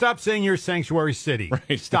 Well, then stop saying you're a sanctuary city.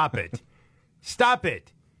 Right. Stop it. Stop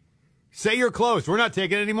it. Say you're closed. We're not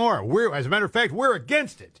taking it anymore. As a matter of fact, we're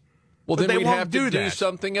against it. Well, but then we'd have to do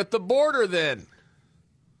something at the border then.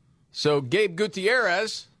 So Gabe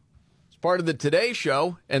Gutierrez is part of the Today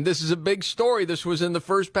Show, and this is a big story. This was in the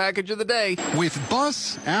first package of the day. With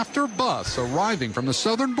bus after bus arriving from the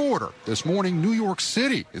southern border, this morning New York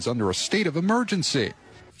City is under a state of emergency.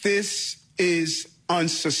 This is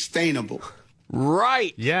unsustainable.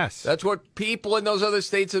 Right. Yes. That's what people in those other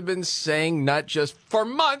states have been saying, not just for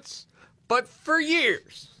months, but for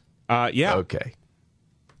years. Yeah. Okay.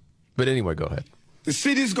 But anyway, go ahead. The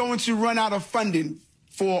city is going to run out of funding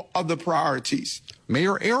for other priorities.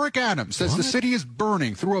 Mayor Eric Adams says the city is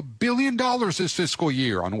burning through $1 billion this fiscal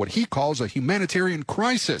year on what he calls a humanitarian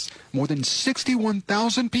crisis. More than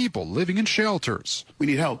 61,000 people living in shelters. We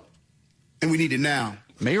need help, and we need it now.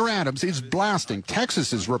 Mayor Adams is blasting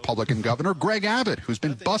Texas's Republican governor, Greg Abbott, who's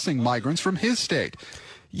been busing migrants from his state.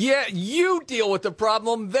 Yeah, you deal with the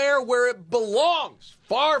problem there where it belongs,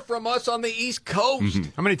 far from us on the East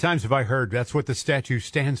Coast. How many times have I heard that's what the statue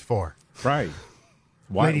stands for? Right.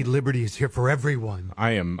 Lady Liberty is here for everyone.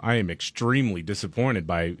 I am extremely disappointed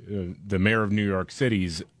by the mayor of New York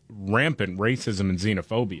City's rampant racism and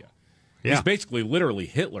xenophobia. Yeah. He's basically literally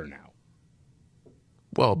Hitler now.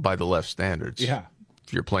 Well, by the left standards. Yeah.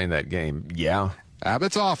 If you're playing that game, yeah.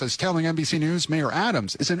 Abbott's office telling NBC News Mayor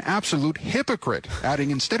Adams is an absolute hypocrite,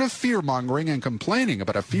 adding instead of fear-mongering and complaining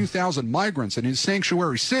about a few thousand migrants in his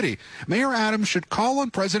sanctuary city, Mayor Adams should call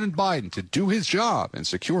on President Biden to do his job and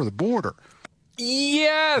secure the border.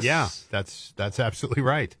 Yes. Yeah, that's absolutely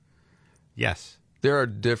right. Yes. There are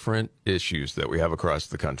different issues that we have across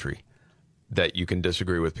the country that you can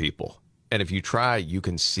disagree with people. And if you try, you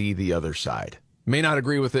can see the other side. May not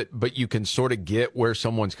agree with it, but you can sort of get where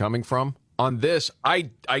someone's coming from. On this, I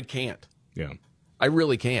can't. Yeah. I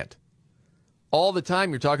really can't. All the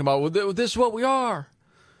time you're talking about, well, this is what we are.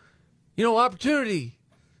 You know, opportunity.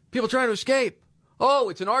 People trying to escape. Oh,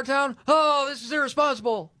 it's in our town? Oh, this is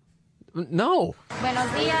irresponsible. No.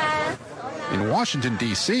 Buenos dias. In Washington,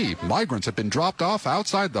 D.C., migrants have been dropped off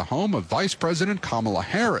outside the home of Vice President Kamala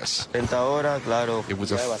Harris. It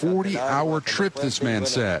was a 40-hour trip, this man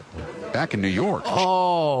said. Back in New York.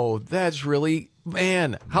 Oh, that's really...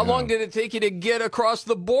 Man, how long did it take you to get across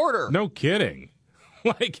the border? No kidding.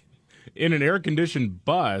 Like, in an air-conditioned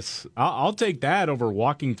bus, I'll take that over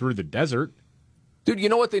walking through the desert. Dude, you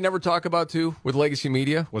know what they never talk about, too, with legacy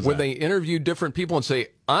media? What's when that? they interview different people and say,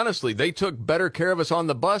 honestly, they took better care of us on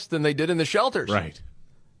the bus than they did in the shelters. Right.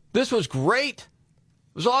 This was great.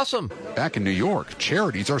 It was awesome. Back in New York,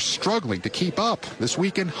 charities are struggling to keep up. This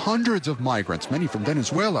weekend, hundreds of migrants, many from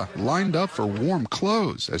Venezuela, lined up for warm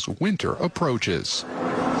clothes as winter approaches.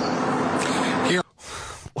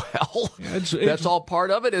 Well, that's all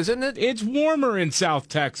part of it, isn't it? It's warmer in South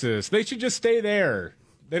Texas. They should just stay there.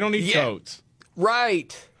 They don't need coats.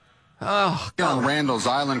 Right. Oh, God. On Randall's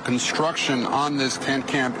Island, construction on this tent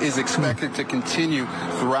camp is expected to continue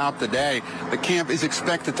throughout the day. The camp is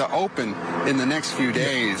expected to open in the next few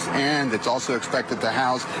days, and it's also expected to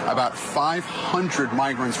house about 500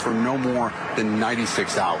 migrants for no more than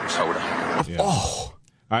 96 hours, Hoda. Yeah. Oh.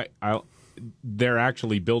 They're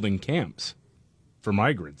actually building camps for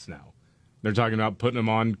migrants now. They're talking about putting them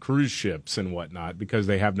on cruise ships and whatnot because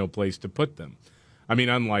they have no place to put them. I mean,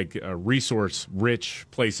 unlike resource-rich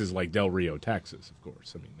places like Del Rio, Texas, of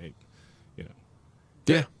course. I mean,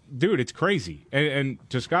 Yeah. Dude, it's crazy. And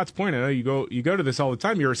to Scott's point, I know you go to this all the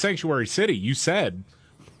time. You're a sanctuary city. You said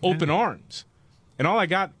open arms. And all I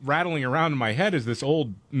got rattling around in my head is this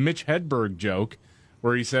old Mitch Hedberg joke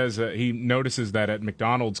where he says he notices that at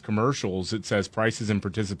McDonald's commercials it says prices and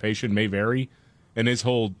participation may vary. And his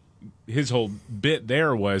whole bit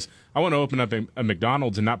there was, I want to open up a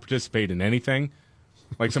McDonald's and not participate in anything.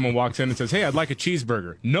 Like someone walks in and says, hey, I'd like a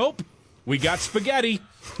cheeseburger. Nope. We got spaghetti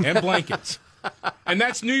and blankets. And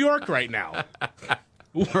that's New York right now.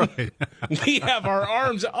 Right. We have our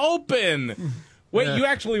arms open. Wait, you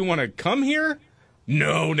actually want to come here?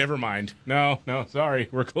 No, never mind. No, sorry.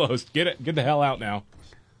 We're closed. Get the hell out now.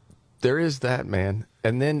 There is that, man.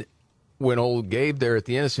 And then when old Gabe there at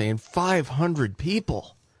the end is saying 500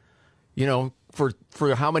 people,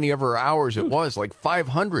 for how many ever hours it was, like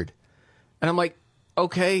 500. And I'm like,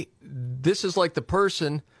 okay, this is like the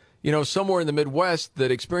person, somewhere in the Midwest that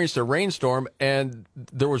experienced a rainstorm and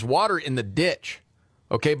there was water in the ditch,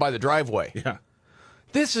 by the driveway. Yeah.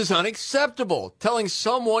 This is unacceptable. Telling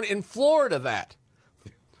someone in Florida that.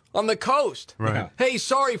 On the coast. Right. Hey,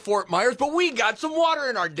 sorry, Fort Myers, but we got some water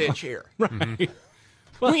in our ditch here. Right.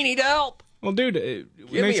 We need help. Well, dude,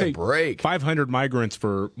 give me a break. 500 migrants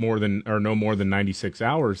for no more than 96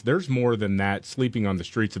 hours. There's more than that sleeping on the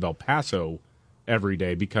streets of El Paso every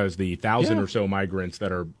day because the 1,000 or so migrants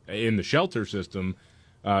that are in the shelter system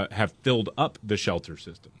have filled up the shelter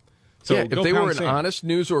system. So if they were an honest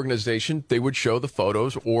news organization, they would show the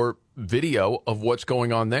photos or video of what's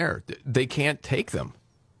going on there. They can't take them.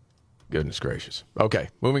 Goodness gracious. Okay,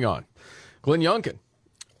 moving on. Glenn Youngkin,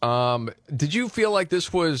 did you feel like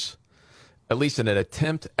this was at least an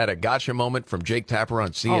attempt at a gotcha moment from Jake Tapper on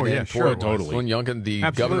CNN? Oh, yeah, sure. Totally. Glenn Youngkin, the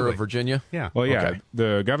Absolutely. governor of Virginia? Yeah. Well, yeah, Okay.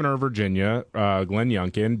 the governor of Virginia, Glenn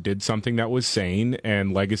Youngkin, did something that was sane,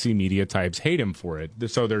 and legacy media types hate him for it.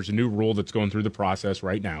 So there's a new rule that's going through the process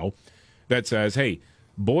right now that says, hey,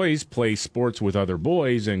 boys play sports with other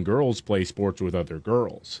boys and girls play sports with other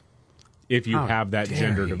girls. If you have that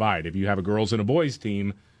gender divide. If you have a girls and a boys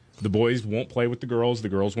team, the boys won't play with the girls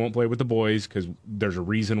won't play with the boys because there's a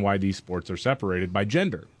reason why these sports are separated by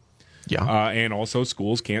gender. Yeah. And also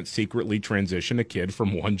schools can't secretly transition a kid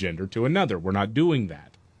from one gender to another. We're not doing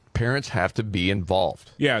that. Parents have to be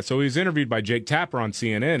involved. Yeah, so he was interviewed by Jake Tapper on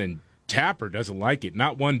CNN, and Tapper doesn't like it,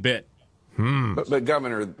 not one bit. But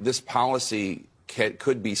Governor, this policy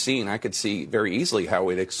could be seen. I could see very easily how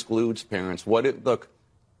it excludes parents. Look,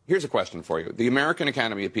 here's a question for you. The American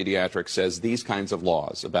Academy of Pediatrics says these kinds of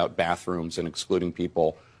laws about bathrooms and excluding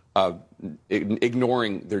people,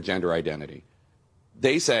 ignoring their gender identity.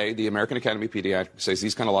 They say, the American Academy of Pediatrics says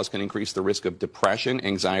these kind of laws can increase the risk of depression,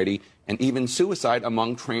 anxiety, and even suicide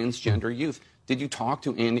among transgender youth. Did you talk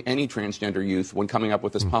to any transgender youth when coming up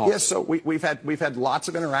with this policy? Yes, so we've had lots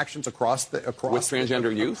of interactions across the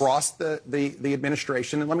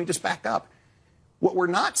administration. And let me just back up. What we're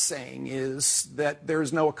not saying is that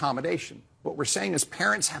there's no accommodation. What we're saying is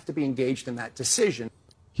parents have to be engaged in that decision.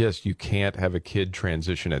 Yes, you can't have a kid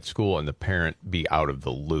transition at school and the parent be out of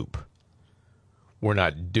the loop. We're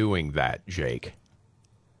not doing that, Jake,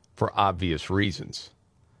 for obvious reasons.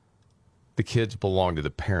 The kids belong to the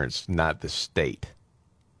parents, not the state.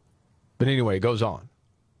 But anyway, it goes on.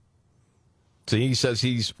 So he says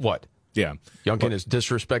he's what? Yeah. Youngkin is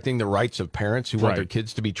disrespecting the rights of parents who want their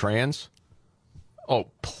kids to be trans? Oh,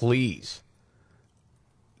 please.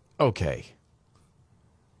 Okay.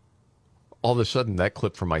 All of a sudden, that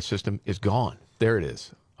clip from my system is gone. There it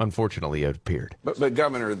is. Unfortunately, it appeared. But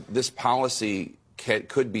Governor, this policy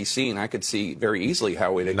could be seen. I could see very easily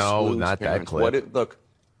how it excludes not parents. that clip. Look,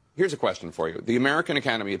 here's a question for you. The American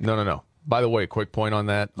Academy of... No. By the way, quick point on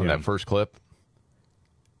that first clip.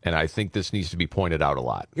 And I think this needs to be pointed out a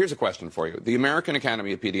lot. Here's a question for you. The American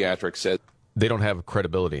Academy of Pediatrics said... They don't have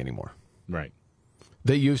credibility anymore. Right.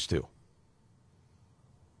 They used to.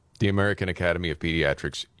 The American Academy of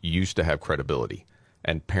Pediatrics used to have credibility,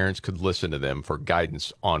 and parents could listen to them for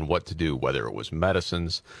guidance on what to do, whether it was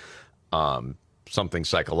medicines, something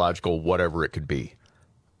psychological, whatever it could be.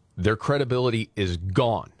 Their credibility is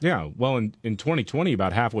gone. Yeah, well, in 2020,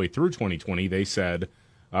 about halfway through 2020, they said,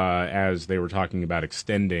 as they were talking about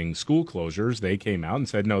extending school closures, they came out and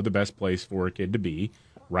said, no, the best place for a kid to be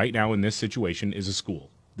right now in this situation is a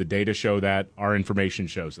school. The data show that. Our information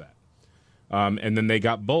shows that. And then they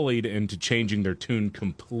got bullied into changing their tune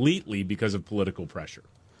completely because of political pressure.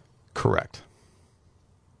 Correct.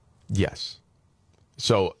 Yes.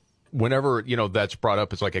 So whenever, that's brought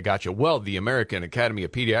up, it's like, I got you. Well, the American Academy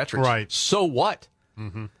of Pediatrics. Right. So what?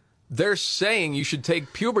 Mm-hmm. They're saying you should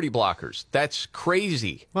take puberty blockers. That's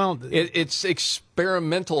crazy. Well, it's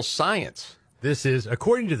experimental science. This is,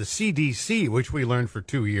 according to the CDC, which we learned for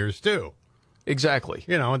 2 years, too. Exactly.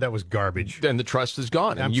 That was garbage. Then the trust is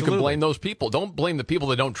gone. And you can blame those people. Don't blame the people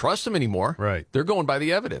that don't trust them anymore. Right. They're going by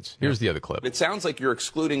the evidence. Here's the other clip. It sounds like you're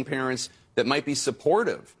excluding parents that might be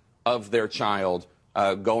supportive of their child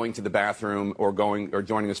going to the bathroom or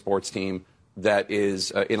joining a sports team that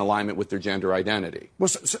is in alignment with their gender identity. Well,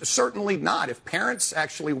 certainly not. If parents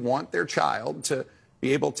actually want their child to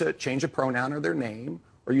be able to change a pronoun or their name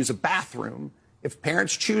or use a bathroom, if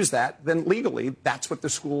parents choose that, then legally that's what the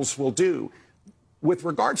schools will do. With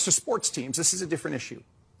regards to sports teams, this is a different issue.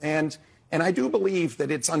 And I do believe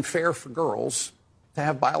that it's unfair for girls to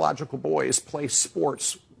have biological boys play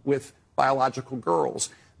sports with biological girls.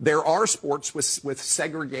 There are sports with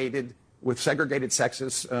segregated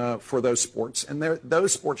sexes for those sports, and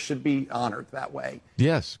those sports should be honored that way.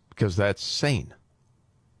 Yes, because that's sane.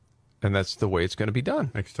 And that's the way it's going to be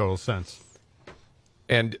done. Makes total sense.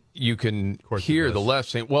 And you can hear the left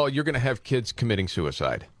saying, well, you're going to have kids committing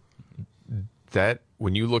suicide. That,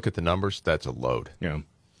 when you look at the numbers, that's a load. Yeah.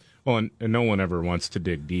 Well, and no one ever wants to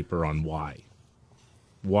dig deeper on why.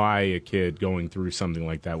 Why a kid going through something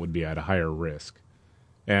like that would be at a higher risk.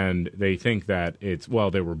 And they think that it's,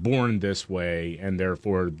 they were born this way, and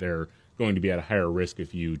therefore they're going to be at a higher risk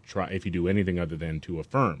if you do anything other than to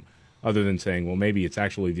affirm. Other than saying, well, maybe it's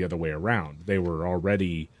actually the other way around. They were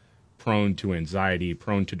already prone to anxiety,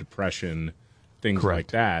 prone to depression, things like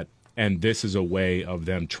that. And this is a way of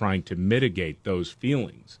them trying to mitigate those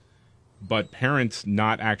feelings. But parents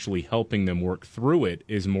not actually helping them work through it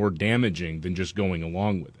is more damaging than just going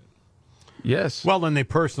along with it. Yes. Well, then they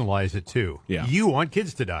personalize it, too. Yeah. You want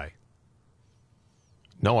kids to die.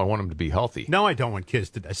 No, I want them to be healthy. No, I don't want kids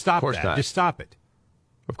to die. Stop that. Not. Just stop it.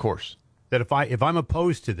 Of course. That if I'm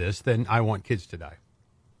opposed to this, then I want kids to die.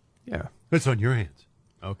 Yeah. It's on your hands.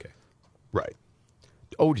 Okay. Right.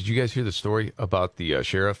 Oh, did you guys hear the story about the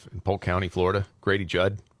sheriff in Polk County, Florida, Grady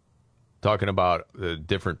Judd, talking about the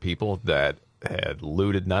different people that had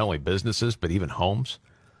looted not only businesses, but even homes?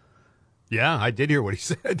 Yeah, I did hear what he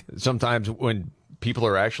said. Sometimes when people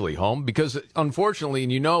are actually home, because unfortunately,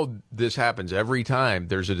 and this happens every time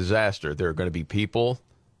there's a disaster, there are going to be people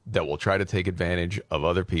that will try to take advantage of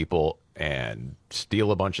other people and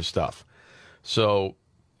steal a bunch of stuff. So,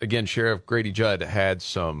 again, Sheriff Grady Judd had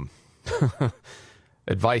some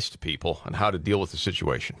advice to people on how to deal with the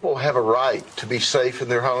situation. People have a right to be safe in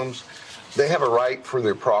their homes. They have a right for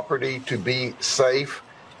their property to be safe,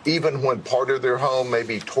 even when part of their home may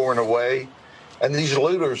be torn away. And these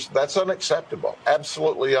looters, that's unacceptable,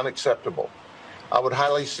 absolutely unacceptable. I would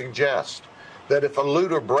highly suggest that if a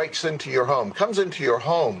looter breaks into your home, comes into your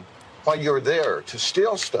home while you're there to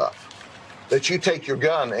steal stuff, that you take your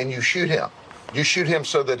gun and you shoot him. You shoot him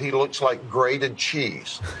so that he looks like grated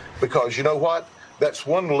cheese. Because you know what? That's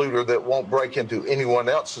one looter that won't break into anyone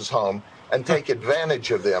else's home and take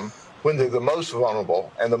advantage of them when they're the most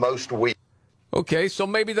vulnerable and the most weak. Okay, so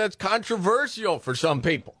maybe that's controversial for some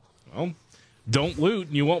people. Well, Don't loot,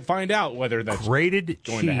 and you won't find out whether that's grated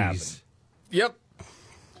going to happen. Yep.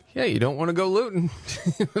 Yeah, you don't want to go looting,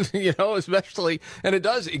 especially, and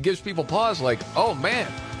it gives people pause like, oh,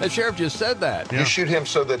 man, that sheriff just said that. You shoot him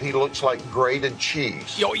so that he looks like grated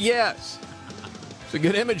cheese. Oh, yes. It's a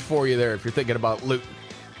good image for you there if you're thinking about looting.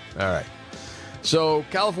 All right. So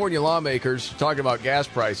California lawmakers talking about gas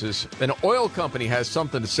prices. An oil company has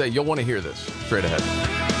something to say. You'll want to hear this straight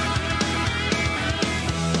ahead.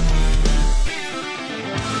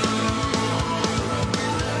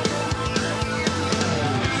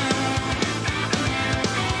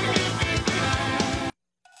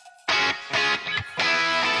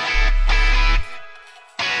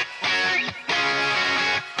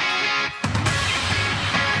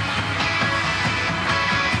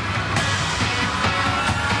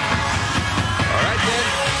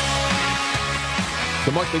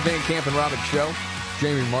 The Markley, Van Camp, and Robbins Show.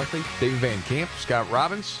 Jamie Markley, David Van Camp, Scott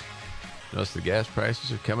Robbins. Notice the gas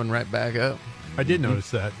prices are coming right back up. I did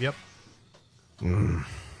notice that, yep.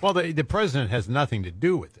 Well, the president has nothing to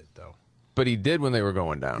do with it, though. But he did when they were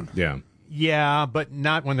going down. Yeah. Yeah, but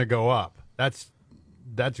not when they go up. That's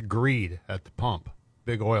greed at the pump.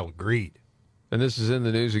 Big oil greed. And this is in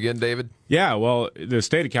the news again, David? Yeah, well, the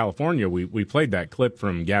state of California, we played that clip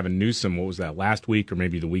from Gavin Newsom, what was that, last week or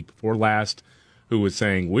maybe the week before last, who was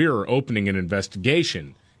saying, we're opening an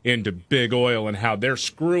investigation into big oil and how they're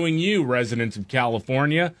screwing you, residents of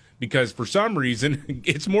California, because for some reason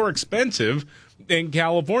it's more expensive in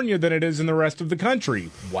California than it is in the rest of the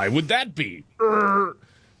country. Why would that be?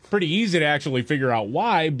 Pretty easy to actually figure out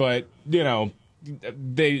why, but,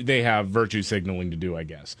 they have virtue signaling to do, I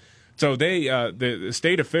guess. So the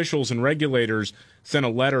state officials and regulators sent a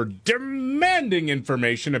letter demanding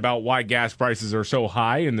information about why gas prices are so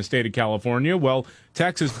high in the state of California. Well,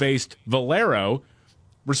 Texas-based Valero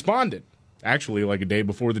responded, actually like a day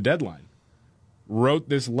before the deadline, wrote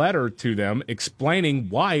this letter to them explaining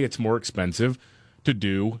why it's more expensive to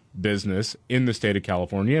do business in the state of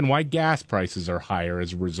California and why gas prices are higher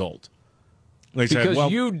as a result. They said,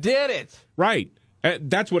 because you did it. Right.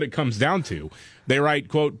 That's what it comes down to. They write,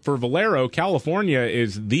 quote, for Valero, California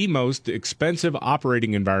is the most expensive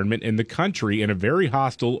operating environment in the country and a very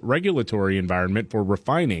hostile regulatory environment for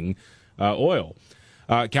refining oil.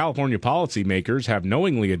 California policymakers have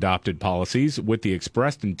knowingly adopted policies with the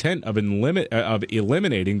expressed intent of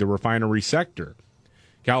eliminating the refinery sector.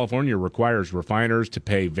 California requires refiners to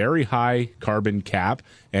pay very high carbon cap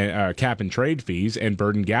and trade fees and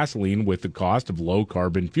burden gasoline with the cost of low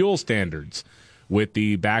carbon fuel standards. With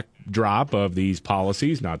the backdrop of these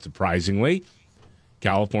policies, not surprisingly,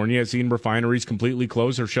 California has seen refineries completely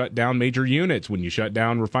close or shut down major units. When you shut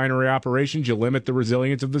down refinery operations, you limit the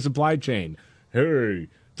resilience of the supply chain. Hey,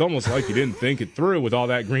 it's almost like you didn't think it through with all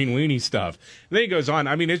that green weenie stuff. And then he goes on.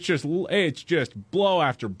 I mean, it's just blow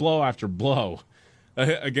after blow after blow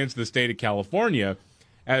against the state of California,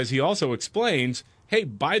 as he also explains, hey,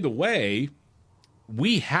 by the way,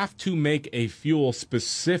 we have to make a fuel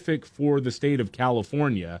specific for the state of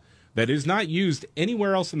California that is not used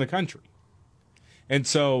anywhere else in the country. And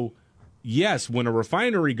so, yes, when a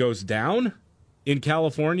refinery goes down in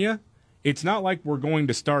California, it's not like we're going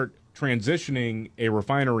to start transitioning a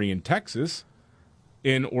refinery in Texas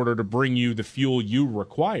in order to bring you the fuel you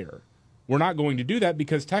require. We're not going to do that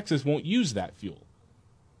because Texas won't use that fuel.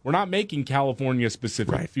 We're not making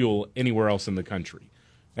California-specific fuel anywhere else in the country.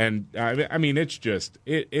 And, I mean, it's just,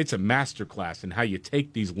 it's a masterclass in how you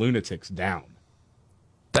take these lunatics down.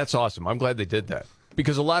 That's awesome. I'm glad they did that.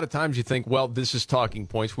 Because a lot of times you think, well, this is talking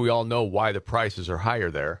points. We all know why the prices are higher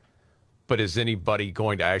there. But is anybody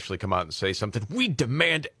going to actually come out and say something? We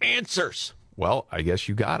demand answers. Well, I guess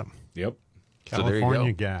you got them. Yep. So there you go.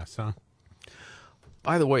 California gas, huh?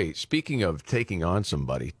 By the way, speaking of taking on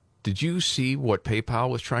somebody, did you see what PayPal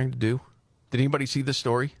was trying to do? Did anybody see this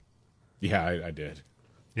story? Yeah, I did.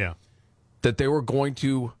 Yeah. That they were going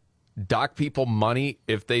to dock people money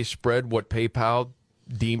if they spread what PayPal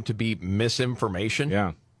deemed to be misinformation?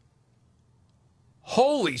 Yeah.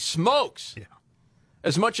 Holy smokes. Yeah.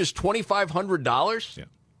 As much as $2,500? Yeah.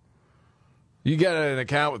 You get an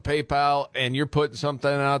account with PayPal and you're putting something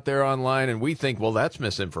out there online and we think, well, that's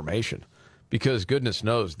misinformation. Because goodness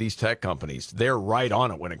knows these tech companies, they're right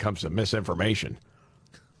on it when it comes to misinformation.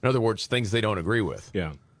 In other words, things they don't agree with.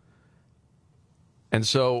 Yeah. And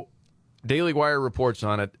so Daily Wire reports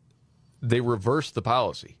on it. They reversed the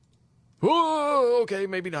policy. Oh, okay,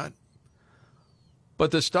 maybe not.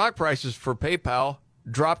 But the stock prices for PayPal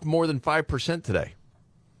dropped more than 5%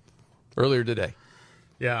 earlier today.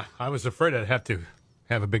 Yeah, I was afraid I'd have to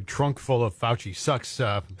have a big trunk full of Fauci sucks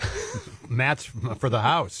mats for the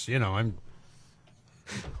house. I'm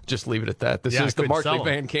just leave it at that. This Yeah, is the I couldn't Markley sell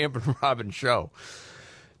 'em. Van Camp and Robbins show.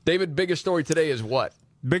 David, biggest story today is what?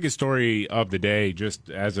 Biggest story of the day, just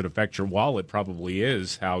as it affects your wallet, probably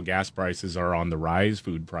is how gas prices are on the rise.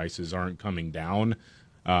 Food prices aren't coming down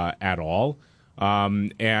at all.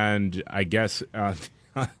 And I guess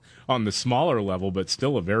on the smaller level, but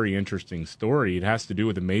still a very interesting story, it has to do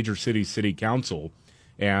with the major city council.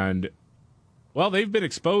 And, well, they've been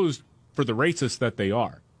exposed for the racists that they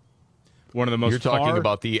are. One of the most You're talking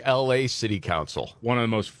about the L.A. City Council. One of the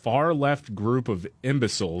most far-left group of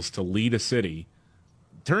imbeciles to lead a city.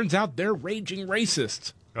 Turns out they're raging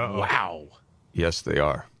racists. Uh-oh. Wow. Yes, they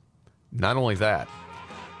are. Not only that,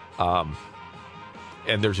 and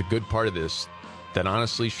there's a good part of this that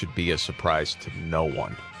honestly should be a surprise to no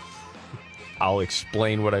one. I'll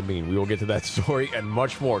explain what I mean. We will get to that story and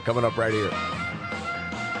much more coming up right here.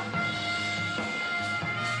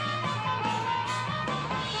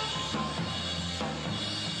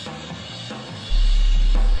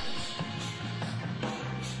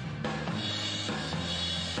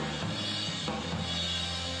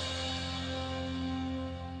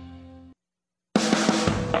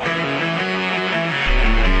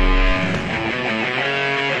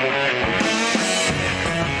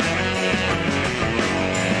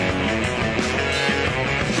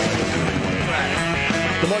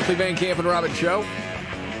 Van Camp and Robbins show.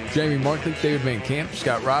 Jamie Markley, David Van Camp,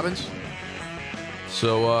 Scott Robbins.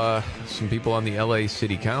 So, some people on the L.A.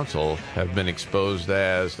 City Council have been exposed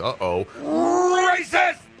as,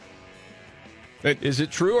 racist! Is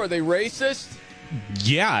it true? Are they racist?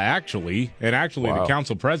 Yeah, actually. And actually, Wow. The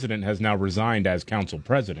council president has now resigned as council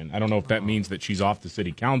president. I don't know if that means that she's off the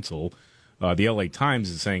city council. The LA Times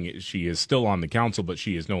is saying she is still on the council, but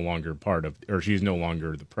she is no longer she is no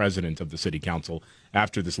longer the president of the city council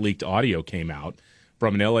after this leaked audio came out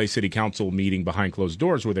from an LA City Council meeting behind closed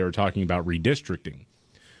doors where they were talking about redistricting.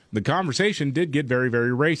 The conversation did get very, very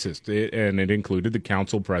racist, and it included the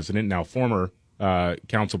council president, now former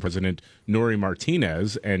council president Nuri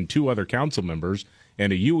Martinez, and two other council members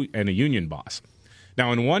and a union boss.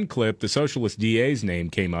 Now, in one clip, the socialist DA's name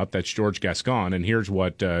came up. That's George Gascon, and here's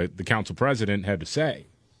what the council president had to say.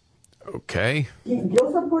 Okay. You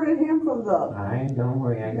supported him from the... All right, don't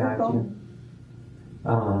worry, I got you.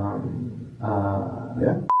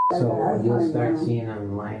 So you'll start seeing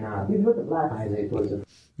him line up. He's with the blacks. Isaac was a...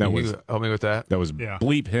 Can you help me with that? That was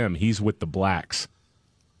bleep him. He's with the blacks.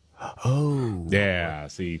 Oh. Yeah,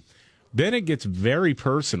 see. Then it gets very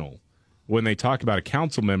personal when they talk about a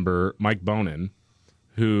council member, Mike Bonin,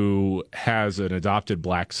 who has an adopted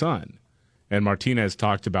black son. And Martinez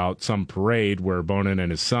talked about some parade where Bonin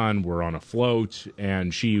and his son were on a float,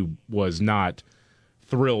 and she was not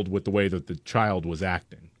thrilled with the way that the child was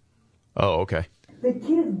acting. Oh, okay. The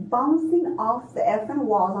kid is bouncing off the effing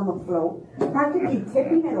walls on the float, practically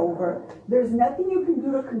tipping it over. There's nothing you can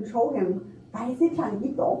do to control him. Parece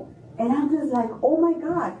changuito. And I'm just like, oh my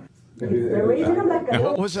God. They're raising him like a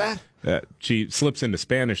What was that? She slips into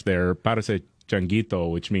Spanish there, parece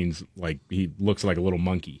changuito, which means like he looks like a little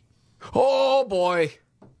monkey. Oh, boy.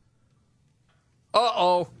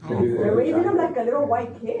 Uh-oh. They're raising him like a little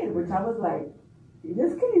white kid, which I was like,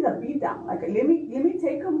 this kid needs a beat down. Like, let me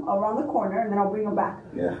take him around the corner and then I'll bring him back.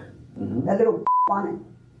 Yeah. Mm-hmm. That little Bonnet.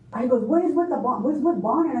 I goes, what is with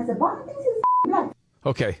Bonnet? And I said, Bonnet thinks he's black.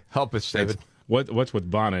 Okay, help us, David. What's with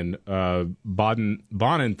Bonin?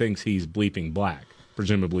 Bonin thinks he's bleeping black,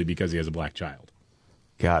 presumably because he has a black child.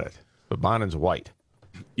 Got it. But Bonin's white.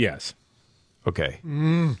 Yes. Okay.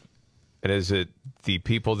 And is it the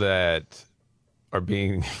people that are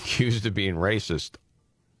being accused of being racist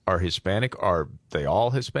are Hispanic? Are they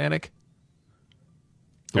all Hispanic?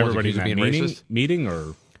 Everybody in that meeting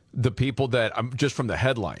or? The people that, just from the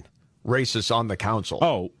headline, racists on the council.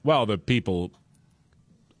 Oh, well, the people,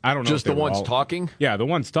 I don't know. Just the ones talking? Yeah, the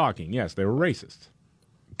ones talking. Yes, they were racist.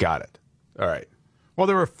 Got it. All right. Well,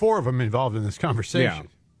 there were four of them involved in this conversation. Yeah.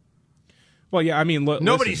 Well, yeah, I mean,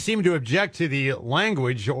 nobody seemed to object to the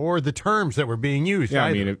language or the terms that were being used. Yeah,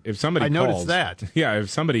 either. I mean, if somebody noticed that. Yeah, if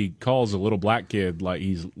somebody calls a little black kid like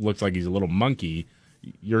looks like he's a little monkey,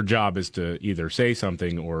 your job is to either say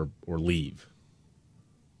something or leave.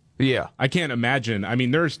 Yeah. I can't imagine. I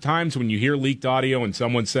mean, there's times when you hear leaked audio and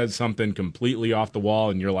someone says something completely off the wall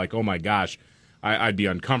and you're like, oh my gosh, I'd be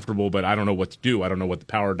uncomfortable, but I don't know what to do. I don't know what the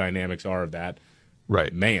power dynamics are of that.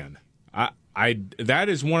 Right. Man, that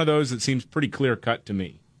is one of those that seems pretty clear cut to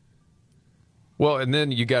me. Well, and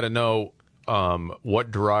then you got to know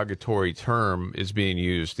what derogatory term is being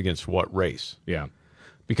used against what race. Yeah.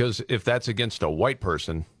 Because if that's against a white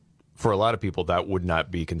person, for a lot of people, that would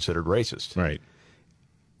not be considered racist. Right.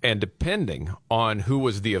 And depending on who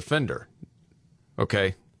was the offender,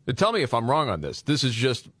 okay, Tell me if I'm wrong on this. This is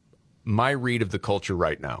just my read of the culture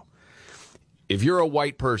right now. If you're a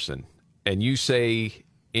white person and you say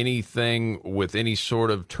anything with any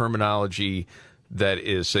sort of terminology that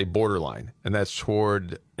is, say, borderline, and that's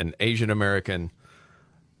toward an Asian American,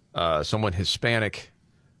 someone Hispanic,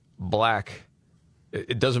 black,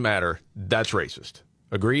 it doesn't matter. That's racist.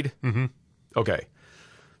 Agreed? Mm-hmm. Okay.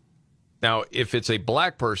 Now, if it's a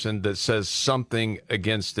black person that says something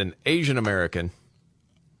against an Asian American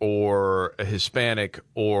or a Hispanic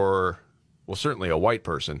or, well, certainly a white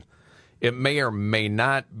person, it may or may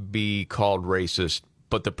not be called racist,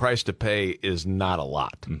 but the price to pay is not a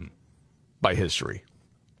lot by history.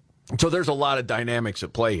 So there's a lot of dynamics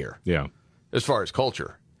at play here. Yeah. As far as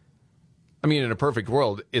culture. I mean, in a perfect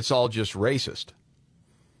world, it's all just racist.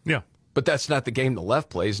 Yeah. But that's not the game the left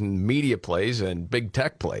plays and media plays and big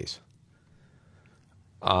tech plays.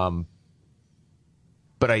 But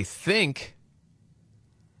I think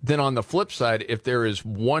then on the flip side, if there is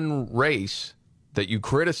one race that you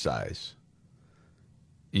criticize,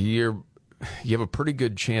 you have a pretty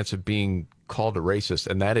good chance of being called a racist,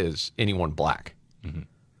 and that is anyone black. Mm-hmm.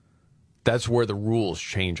 That's where the rules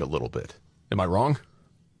change a little bit. Am I wrong?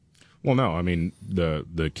 Well, no. I mean,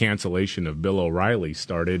 the cancellation of Bill O'Reilly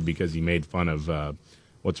started because he made fun of,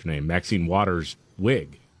 what's her name, Maxine Waters'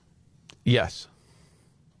 wig. Yes.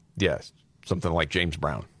 Yes. Something like James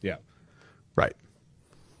Brown. Yeah. Right.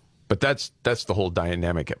 But that's the whole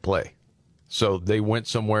dynamic at play. So they went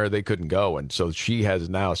somewhere they couldn't go, and so she has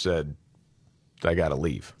now said, I got to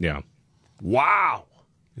leave. Yeah. Wow.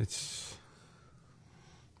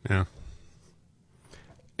 Yeah.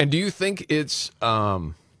 And do you think it's,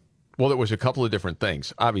 well, there was a couple of different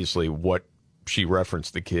things. Obviously, what she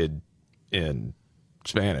referenced the kid in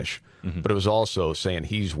Spanish, but it was also saying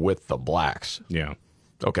he's with the blacks. Yeah.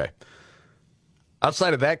 Okay.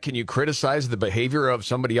 Outside of that, can you criticize the behavior of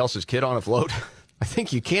somebody else's kid on a float? I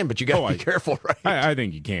think you can, but you got to be careful, right? I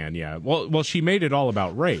think you can, yeah. Well, she made it all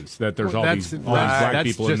about race, that there's all these black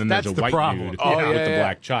people, and then there's a white dude with the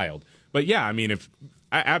black child. But yeah, I mean,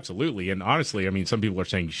 absolutely, and honestly, I mean, some people are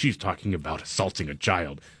saying she's talking about assaulting a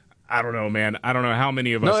child. I don't know, man. I don't know how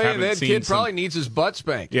many of us haven't that seen kid probably needs his butt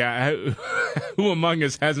spanked. Yeah, who among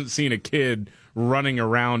us hasn't seen a kid running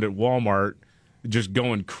around at Walmart just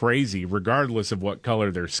going crazy, regardless of what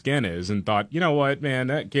color their skin is, and thought, you know what, man,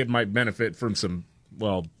 that kid might benefit from some,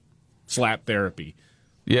 well, slap therapy.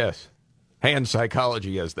 Yes. Hand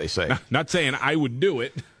psychology, as they say. Not saying I would do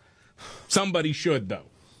it. Somebody should, though.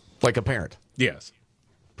 Like a parent. Yes.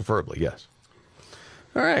 Preferably, yes.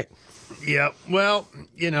 All right. Yeah, well,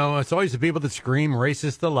 you know, it's always the people that scream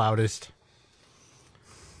racist the loudest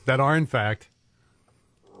that are, in fact,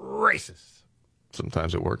 racist.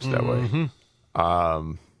 Sometimes it works that way.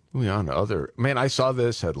 I saw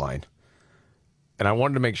this headline, and I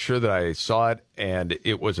wanted to make sure that I saw it, and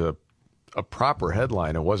it was a proper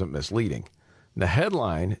headline. It wasn't misleading. The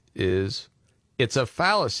headline is, "It's a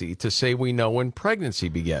fallacy to say we know when pregnancy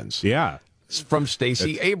begins." Yeah. From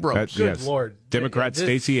Stacey Abrams. Good Lord. Democrat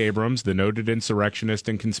Stacey Abrams, the noted insurrectionist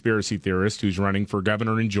and conspiracy theorist who's running for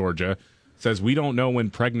governor in Georgia, says we don't know when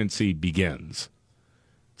pregnancy begins.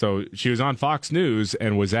 So she was on Fox News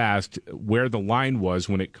and was asked where the line was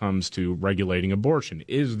when it comes to regulating abortion.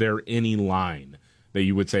 Is there any line that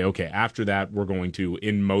you would say, okay, after that, we're going to,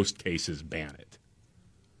 in most cases, ban it?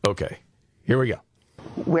 Okay, here we go.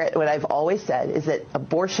 What I've always said is that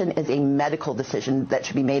abortion is a medical decision that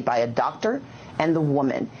should be made by a doctor and the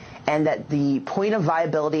woman, and that the point of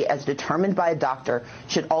viability as determined by a doctor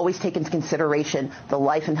should always take into consideration the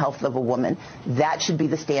life and health of a woman. That should be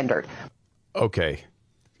the standard. Okay,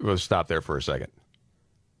 we'll stop there for a second.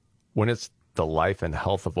 When it's the life and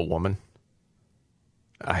health of a woman,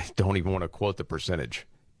 I don't even want to quote the percentage.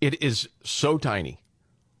 It is so tiny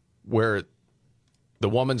where the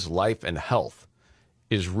woman's life and health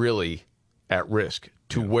is really at risk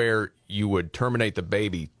to where you would terminate the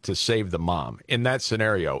baby to save the mom. In that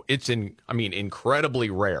scenario, it's incredibly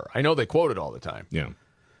rare. I know they quote it all the time. Yeah.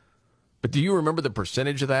 But do you remember the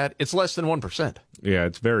percentage of that? It's less than 1%. Yeah,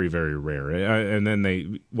 it's very, very rare. And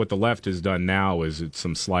then what the left has done now is it's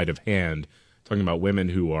some sleight of hand, talking about women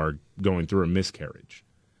who are going through a miscarriage.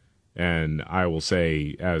 And I will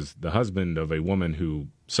say, as the husband of a woman who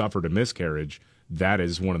suffered a miscarriage, that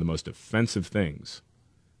is one of the most offensive things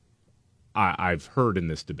I've heard in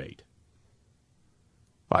this debate.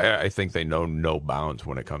 I think they know no bounds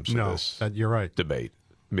when it comes to this. You're right. Debate.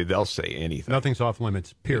 I mean, they'll say anything. Nothing's off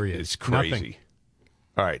limits, period. It's crazy. Nothing.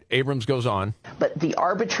 All right, Abrams goes on. But the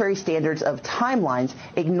arbitrary standards of timelines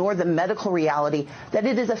ignore the medical reality that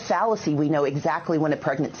it is a fallacy. We know exactly when a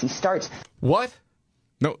pregnancy starts. What?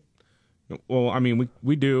 Well, I mean,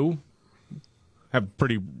 we do have a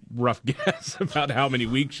pretty rough guess about how many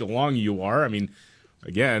weeks along you are. I mean,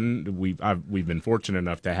 again, we've been fortunate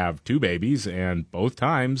enough to have 2 babies, and both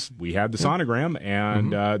times we had the sonogram,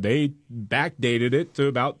 and they backdated it to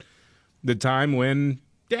about the time when,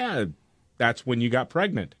 that's when you got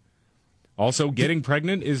pregnant. Also, getting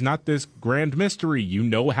pregnant is not this grand mystery. You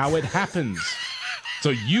know how it happens. So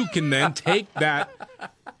you can then take that.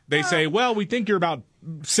 They say, well, we think you're about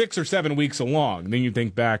 6 or 7 weeks along. And then you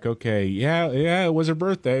think back, okay, yeah, it was her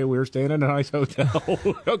birthday. We were staying in a nice hotel.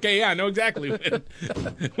 Okay, yeah, I know exactly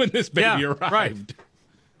when this baby arrived.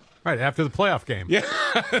 Right, after the playoff game. Yeah,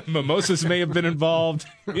 mimosas may have been involved.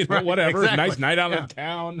 Whatever. Exactly. Nice night out of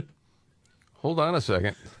town. Hold on a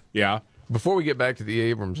second. Yeah. Before we get back to the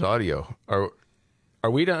Abrams audio, are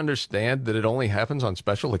we to understand that it only happens on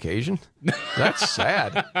special occasion? That's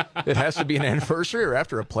sad. It has to be an anniversary or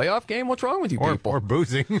after a playoff game? What's wrong with you people? Or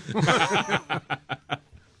boozing.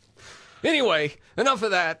 Anyway, enough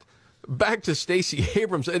of that. Back to Stacey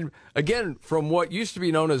Abrams. And again, from what used to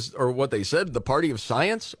be known as, or what they said, the party of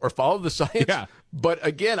science, or follow the science. Yeah. But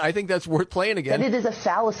again, I think that's worth playing again. But it is a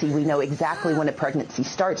fallacy. We know exactly when a pregnancy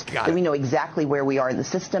starts. That we know exactly where we are in the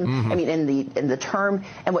system. I mean, in the term.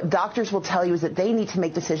 And what doctors will tell you is that they need to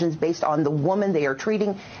make decisions based on the woman they are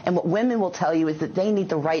treating. And what women will tell you is that they need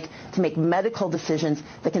the right to make medical decisions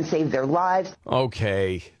that can save their lives.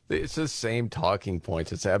 Okay. It's the same talking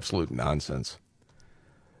points. It's absolute nonsense.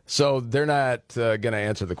 So they're not going to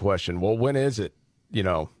answer the question, well, when is it,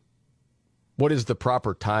 what is the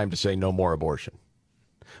proper time to say no more abortion?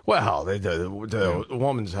 Well, the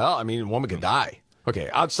woman's hell. I mean, a woman could die. Okay,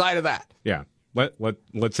 outside of that. Yeah.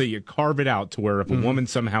 Let's say you carve it out to where if a woman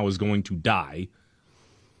somehow is going to die,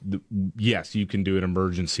 yes, you can do an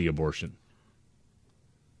emergency abortion.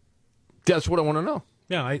 That's what I want to know.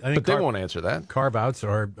 Yeah, I think but they won't answer that. Carve-outs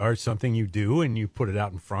are something you do, and you put it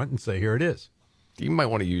out in front and say, here it is. You might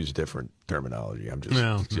want to use different terminology. I'm just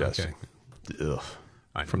suggesting. Okay.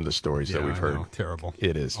 From the stories that we've heard. Terrible.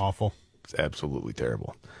 It is. Awful. It's absolutely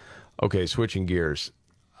terrible. Okay, switching gears.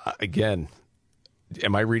 Again,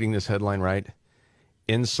 am I reading this headline right?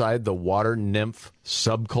 Inside the water nymph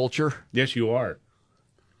subculture? Yes, you are.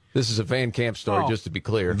 This is a Van Camp story, just to be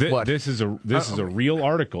clear. This is a real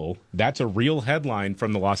article. That's a real headline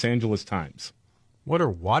from the Los Angeles Times. What are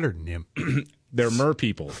water nymph? They're mer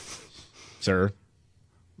people, sir.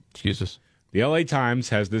 Excuse us. The LA Times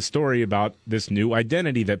has this story about this new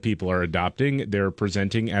identity that people are adopting. They're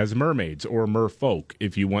presenting as mermaids or merfolk,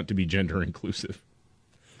 if you want to be gender inclusive.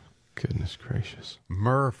 Goodness gracious.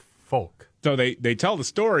 Merfolk. So they tell the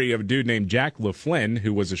story of a dude named Jack LaFlynn,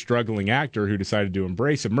 who was a struggling actor who decided to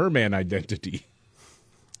embrace a merman identity.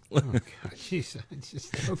 Oh, God. Jeez.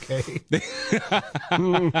 Just, okay.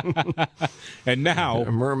 And now...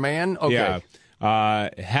 A merman? Okay. Yeah.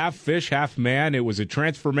 Half fish, half man. It was a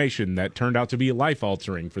transformation that turned out to be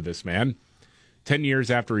life-altering for this man. 10 years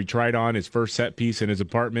after he tried on his first set piece in his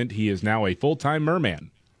apartment, he is now a full-time merman.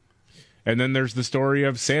 And then there's the story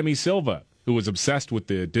of Sammy Silva, who was obsessed with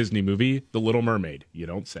the Disney movie The Little Mermaid. You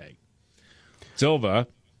don't say. Silva,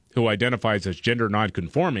 who identifies as gender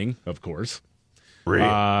non-conforming, of course,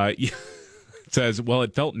 says, well,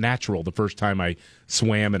 it felt natural the first time I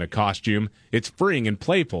swam in a costume. It's freeing and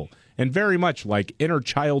playful, and very much like inner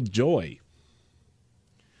child joy.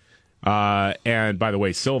 And by the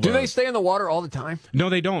way, Silva... Do they stay in the water all the time? No,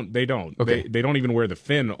 they don't. They don't. Okay. They don't even wear the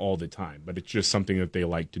fin all the time, but it's just something that they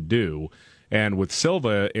like to do. And with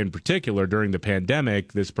Silva in particular, during the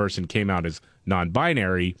pandemic, this person came out as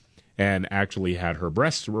non-binary and actually had her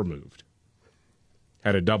breasts removed.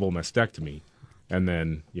 Had a double mastectomy. And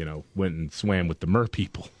then, went and swam with the mer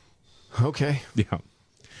people. Okay. Yeah.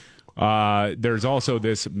 There's also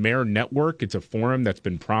this Mer Network. It's a forum that's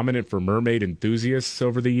been prominent for mermaid enthusiasts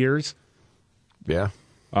over the years. Yeah.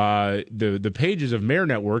 The pages of Mer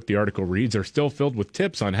Network, the article reads, are still filled with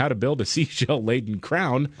tips on how to build a seashell-laden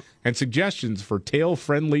crown and suggestions for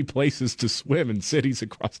tail-friendly places to swim in cities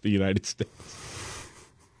across the United States.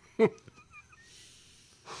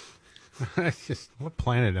 What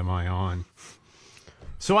planet am I on?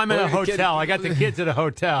 So I'm at a hotel. I got the kids at a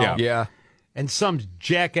hotel. Yeah. And some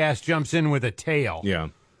jackass jumps in with a tail. Yeah.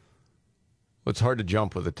 Well, it's hard to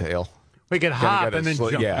jump with a tail. We could hop and then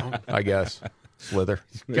jump. Yeah, I guess. Slither.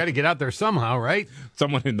 Got to get out there somehow, right?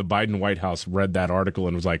 Someone in the Biden White House read that article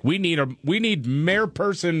and was like, we need mayor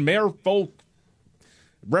folk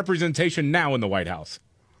representation now in the White House.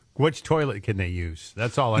 Which toilet can they use?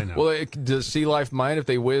 That's all I know. Well, does Sea Life mind if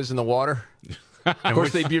they whiz in the water? Of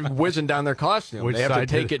course, they'd be whizzing down their costume. They have to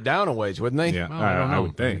take it down a ways, wouldn't they? Yeah, well, I don't know. I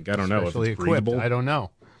would think. I don't know if it's breathable. I don't know.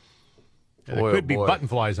 Yeah, there could be button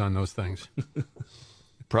flies on those things.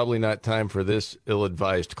 Probably not time for this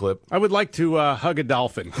ill-advised clip. I would like to hug a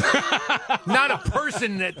dolphin. Not a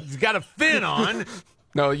person that's got a fin on.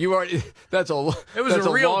 No, you are. That's a. It was that's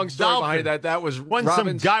a real long story dolphin. behind that. That was Wasn't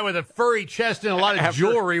Robbins. some guy with a furry chest and a lot of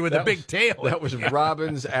jewelry with a big tail. That was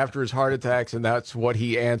Robbins after his heart attacks, and that's what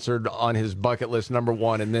he answered on his bucket list number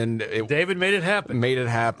one. And then David made it happen.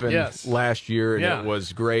 Yes. Last year, and it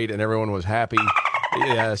was great, and everyone was happy.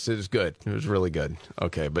 Yes, it was good. It was really good.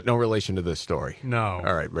 Okay, but no relation to this story. No.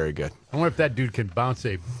 All right, very good. I wonder if that dude can bounce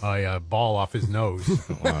a ball off his nose.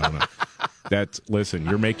 Listen,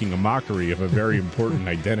 you're making a mockery of a very important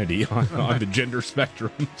identity on the gender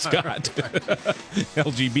spectrum, Scott.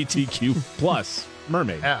 LGBTQ plus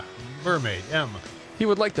mermaid. Yeah, mermaid, M. He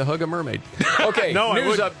would like to hug a mermaid. Okay, No,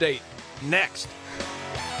 news update. Next.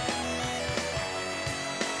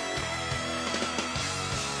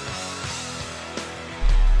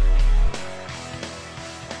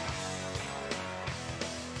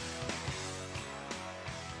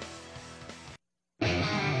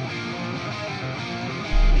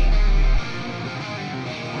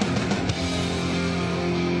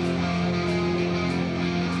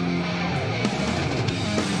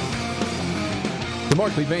 The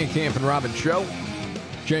Markley, Van Camp, and Robbins Show.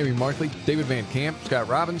 Jamie Markley, David Van Camp, Scott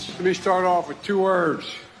Robbins. Let me start off with two words.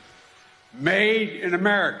 Made in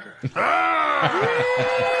America.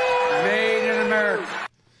 Made in America.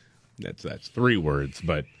 That's three words,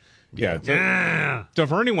 but yeah. So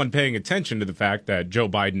for anyone paying attention to the fact that Joe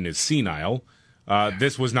Biden is senile,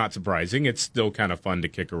 this was not surprising. It's still kind of fun to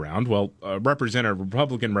kick around. Well,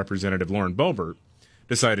 Republican Representative Lauren Boebert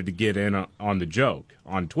decided to get in on the joke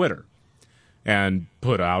on Twitter and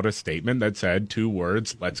put out a statement that said two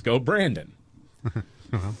words, "Let's go, Brandon."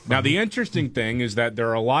 Now, the interesting thing is that there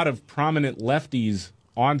are a lot of prominent lefties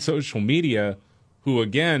on social media who,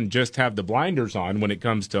 again, just have the blinders on when it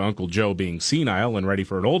comes to Uncle Joe being senile and ready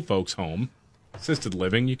for an old folks' home. Assisted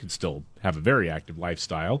living, you can still have a very active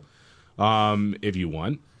lifestyle if you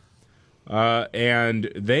want.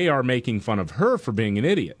 And they are making fun of her for being an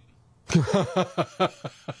idiot.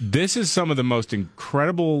 This is some of the most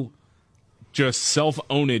incredible just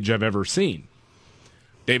self-ownage I've ever seen.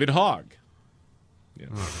 David Hogg,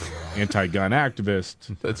 anti-gun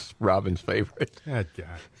activist. That's Robin's favorite. That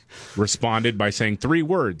guy. Responded by saying three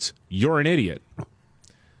words, "You're an idiot."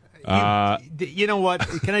 You know what?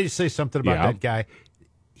 Can I just say something about that guy?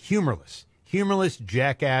 Humorless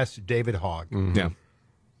jackass David Hogg. Mm-hmm. Yeah.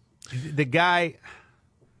 The guy...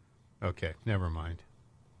 Okay, never mind.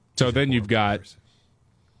 So then you've got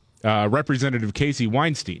Representative Casey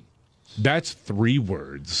Weinstein. That's three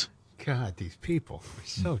words. God, these people are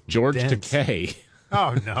so George dense. Takei.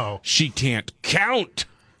 Oh, no. She can't count.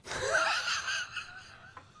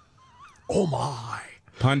 Oh, my.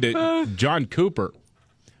 Pundit John Cooper.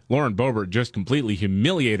 Lauren Boebert just completely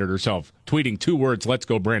humiliated herself, tweeting two words, "Let's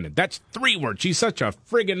go, Brandon." That's three words. She's such a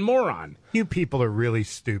friggin' moron. You people are really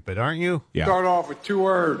stupid, aren't you? Yeah. Start off with two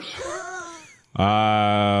words.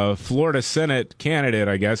 Florida Senate candidate,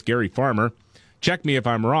 I guess, Gary Farmer. Check me if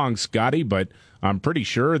I'm wrong, Scotty, but I'm pretty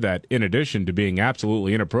sure that in addition to being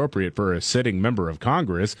absolutely inappropriate for a sitting member of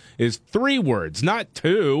Congress is three words, not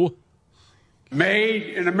two.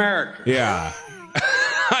 Made in America. Yeah.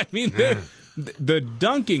 I mean, the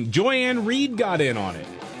dunking. Joyanne Reed got in on it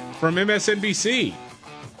from MSNBC.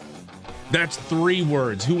 That's three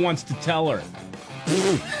words. Who wants to tell her?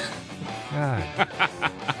 God.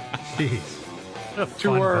 Jeez.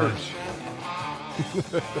 Two words. 2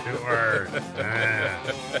 words.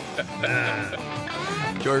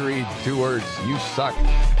 Joy Reid, 2 words. You suck.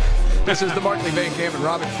 This is the Markley, Van Camp, and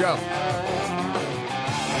Robbins Show.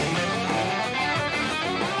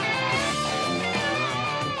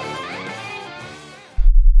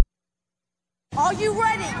 Are you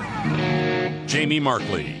ready? Jamie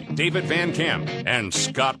Markley, David Van Camp, and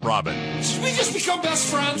Scott Robbins. We just become best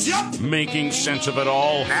friends. Yep. Making sense of it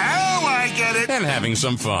all. Now I get it. And having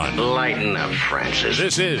some fun. Lighten up, Francis.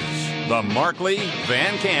 This is the Markley,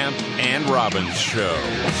 Van Camp, and Robbins Show.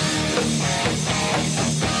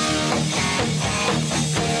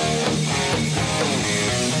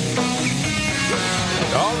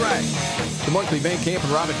 All right. The Markley, Van Camp,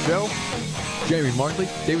 and Robbins Show. Jamie Markley,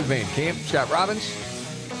 David Van Camp, Scott Robbins.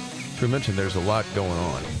 As we mentioned, there's a lot going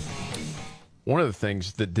on. One of the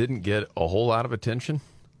things that didn't get a whole lot of attention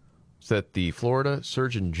is that the Florida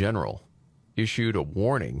Surgeon General issued a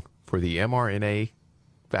warning for the mRNA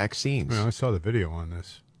vaccines. Yeah, I saw the video on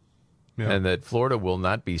this. Yeah. And that Florida will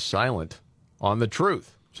not be silent on the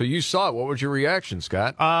truth. So you saw it. What was your reaction,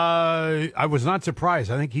 Scott? I was not surprised.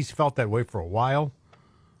 I think he's felt that way for a while.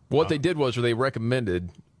 What they did was they recommended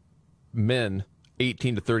men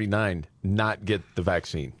 18 to 39 not get the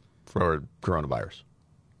vaccine for coronavirus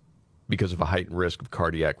because of a heightened risk of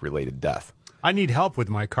cardiac-related death. I need help with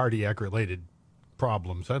my cardiac-related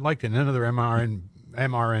problems. I'd like another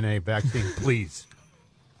mRNA vaccine, please.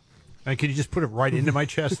 And can you just put it right into my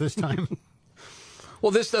chest this time?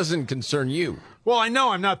 Well, this doesn't concern you. Well, I know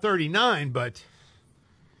I'm not 39, but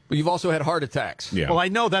you've also had heart attacks. Yeah. Well, I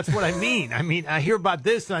know that's what I mean. I hear about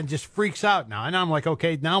this and I just freaks out now. And I'm like,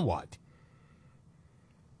 okay, now what?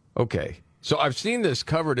 Okay. So I've seen this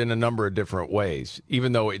covered in a number of different ways,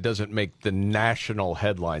 even though it doesn't make the national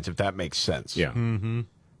headlines, if that makes sense. Yeah. Mm-hmm.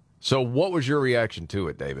 So what was your reaction to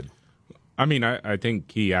it, David? I mean, I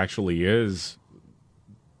think he actually is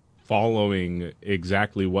following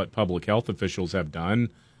exactly what public health officials have done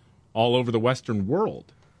all over the Western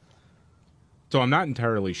world. So I'm not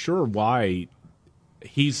entirely sure why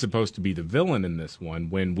he's supposed to be the villain in this one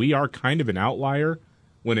when we are kind of an outlier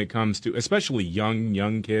when it comes to, especially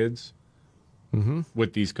young kids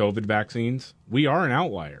with these COVID vaccines. We are an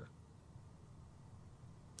outlier.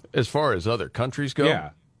 As far as other countries go?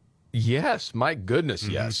 Yeah. Yes, my goodness,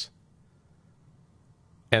 yes.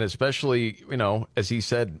 And especially, as he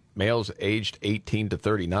said, males aged 18 to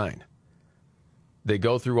 39. They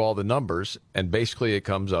go through all the numbers, and basically it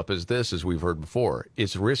comes up as this, as we've heard before.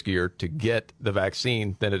 It's riskier to get the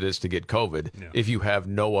vaccine than it is to get COVID if you have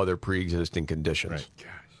no other pre-existing conditions.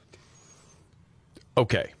 Right.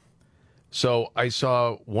 Okay. So I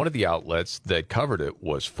saw one of the outlets that covered it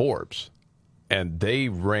was Forbes, and they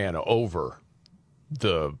ran over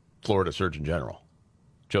the Florida Surgeon General,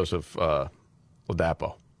 Joseph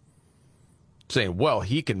Ladapo, saying, well,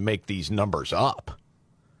 he can make these numbers up.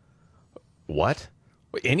 What?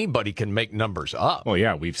 Anybody can make numbers up. Well,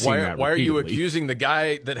 yeah, we've seen that Why are you repeatedly. accusing the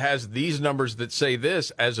guy that has these numbers that say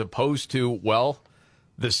this as opposed to, well,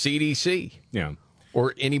 the CDC? Yeah.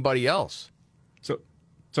 Or anybody else?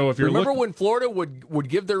 So if you're Remember when Florida would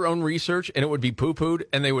give their own research and it would be poo-pooed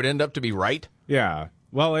and they would end up to be right? Yeah.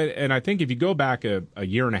 Well, and I think if you go back a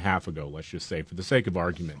year and a half ago, let's just say, for the sake of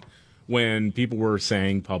argument, when people were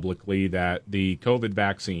saying publicly that the COVID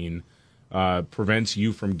vaccine prevents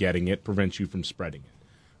you from getting it, prevents you from spreading it.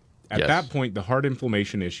 At that point, the heart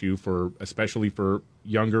inflammation issue, especially for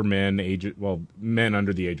younger men, men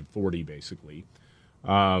under the age of 40, basically,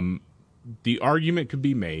 the argument could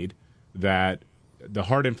be made that the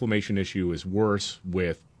heart inflammation issue is worse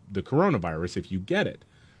with the coronavirus if you get it.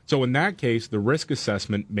 So in that case, the risk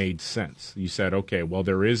assessment made sense. You said, okay, well,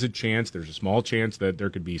 there's a small chance that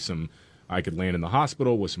there could be I could land in the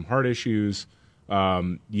hospital with some heart issues.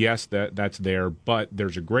 Yes, that's there, but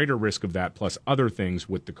there's a greater risk of that plus other things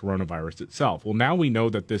with the coronavirus itself. Well, now we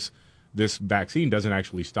know that this vaccine doesn't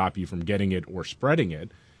actually stop you from getting it or spreading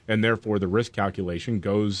it, and therefore the risk calculation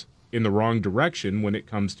goes in the wrong direction when it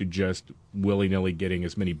comes to just willy-nilly getting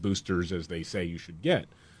as many boosters as they say you should get.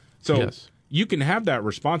 So you can have that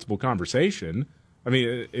responsible conversation. I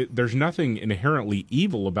mean, there's nothing inherently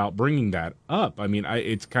evil about bringing that up. I mean,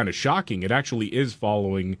 it's kind of shocking. It actually is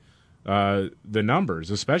following the numbers,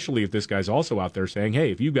 especially if this guy's also out there saying, hey,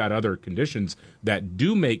 if you've got other conditions that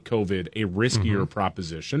do make COVID a riskier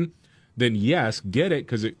proposition, then yes, get it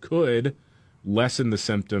because it could lessen the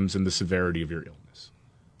symptoms and the severity of your illness.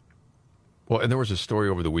 Well, and there was a story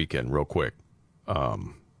over the weekend, real quick,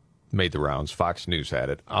 made the rounds. Fox News had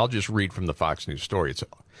it. I'll just read from the Fox News story.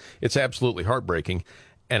 It's absolutely heartbreaking,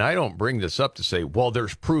 and I don't bring this up to say, well,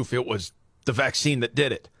 there's proof it was the vaccine that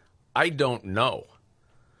did it. I don't know.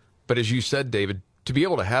 But as you said, David, to be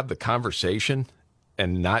able to have the conversation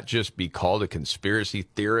and not just be called a conspiracy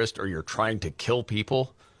theorist or you're trying to kill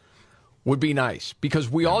people would be nice, because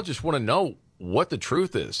we all just want to know what the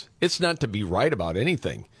truth is. It's not to be right about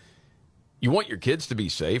anything. You want your kids to be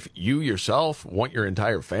safe. You yourself want your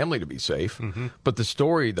entire family to be safe. But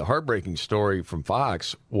the heartbreaking story from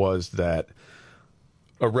Fox was that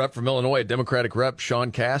a rep from Illinois, a Democratic rep,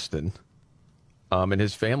 Sean Casten, and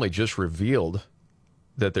his family just revealed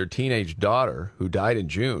that their teenage daughter, who died in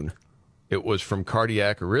June, it was from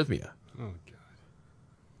cardiac arrhythmia. Oh, God.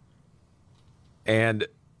 And,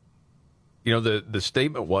 the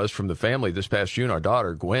statement was from the family, this past June, our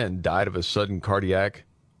daughter, Gwen, died of a sudden cardiac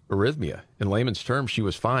arrhythmia. In layman's terms, she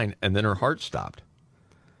was fine, and then her heart stopped.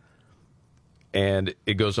 And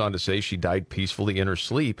it goes on to say she died peacefully in her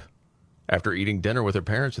sleep after eating dinner with her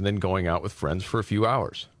parents and then going out with friends for a few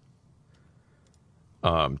hours.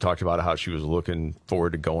 Talked about how she was looking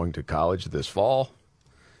forward to going to college this fall.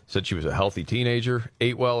 Said she was a healthy teenager,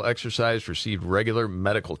 ate well, exercised, received regular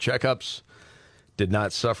medical checkups, did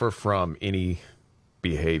not suffer from any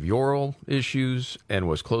behavioral issues, and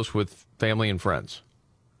was close with family and friends.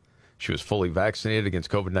 She was fully vaccinated against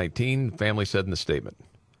COVID-19, family said in the statement.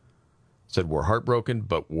 Said, we're heartbroken,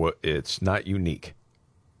 but it's not unique.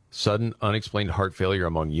 Sudden, unexplained heart failure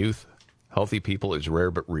among youth, healthy people is rare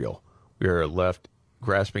but real. We are left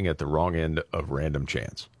grasping at the wrong end of random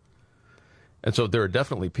chance. And so there are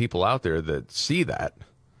definitely people out there that see that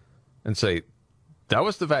and say, that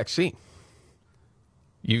was the vaccine.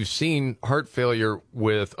 You've seen heart failure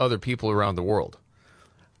with other people around the world.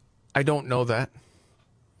 I don't know that.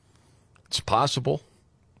 It's possible.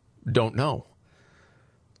 Don't know.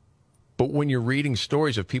 But when you're reading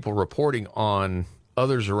stories of people reporting on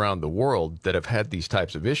others around the world that have had these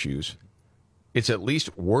types of issues, it's at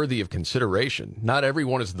least worthy of consideration. Not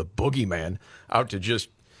everyone is the boogeyman out to just,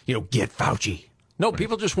 get Fauci. No,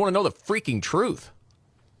 people just want to know the freaking truth.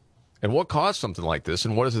 And what caused something like this,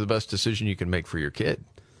 and what is the best decision you can make for your kid?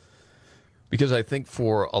 Because I think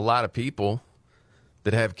for a lot of people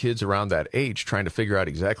that have kids around that age trying to figure out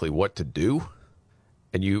exactly what to do,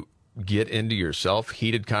 and you get into yourself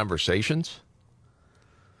heated conversations,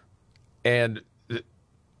 and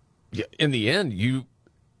in the end, you,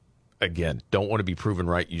 again, don't want to be proven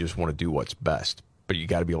right. You just want to do what's best. But you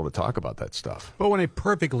got to be able to talk about that stuff. But when a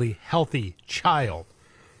perfectly healthy child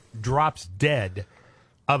drops dead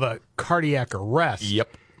of a cardiac arrest,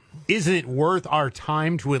 isn't it worth our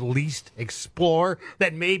time to at least explore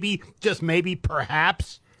that maybe, just maybe,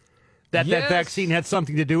 perhaps, that vaccine had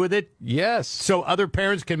something to do with it? Yes. So other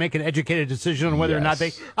parents can make an educated decision on whether or not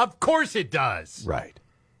they... Of course it does. Right.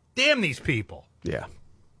 Damn these people. Yeah.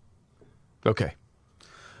 Okay.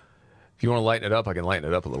 If you want to lighten it up, I can lighten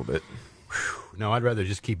it up a little bit. No, I'd rather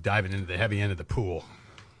just keep diving into the heavy end of the pool.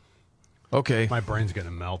 Okay. My brain's going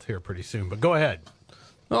to melt here pretty soon, but go ahead.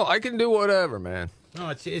 No, I can do whatever, man. No,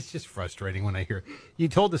 it's just frustrating when I hear... You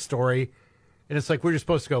told the story, and it's like we're just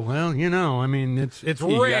supposed to go, well, I mean, it's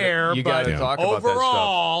rare, you but gotta talk about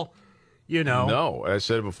overall, No, I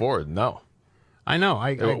said it before, no. I know,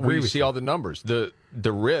 I agree we with see you. all the numbers. The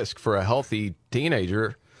risk for a healthy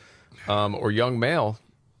teenager or young male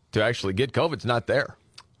to actually get COVID's not there.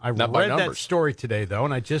 I not read that story today, though,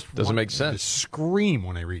 and I just doesn't make sense. To scream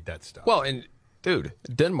when I read that stuff. Well, and dude,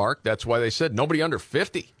 Denmark, that's why they said nobody under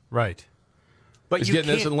 50. Right. But is you getting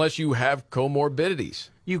this can't- unless you have comorbidities.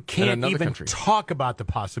 You can't even country. talk about the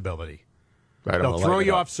possibility. Right, I'm They'll gonna throw lighten it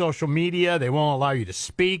you up. off social media. They won't allow you to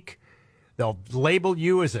speak. They'll label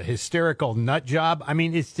you as a hysterical nut job. I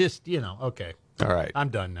mean, it's just, okay. All right. I'm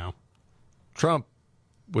done now. Trump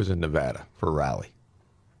was in Nevada for a rally.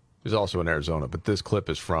 He was also in Arizona, but this clip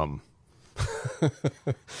is from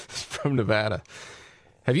from Nevada.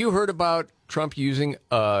 Have you heard about Trump using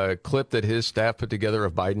a clip that his staff put together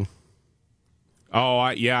of Biden? Oh,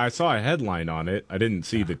 I saw a headline on it. I didn't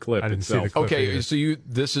see the clip itself. Okay, so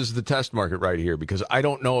this is the test market right here, because I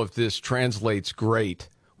don't know if this translates great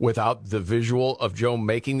without the visual of Joe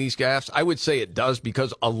making these gaffes. I would say it does,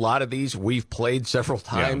 because a lot of these we've played several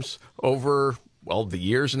times over, the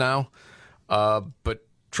years now. But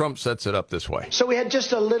Trump sets it up this way. So we had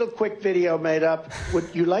just a little quick video made up.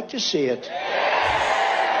 Would you like to see it?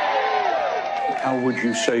 How would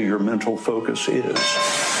you say your mental focus is?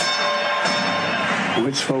 Oh,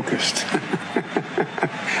 it's focused.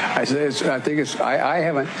 I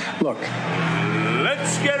haven't. Look.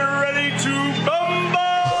 Let's get ready to bumble!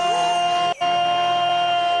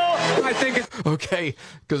 I think it's... Okay,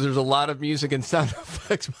 because there's a lot of music and sound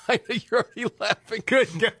effects behind it. You're already laughing. Good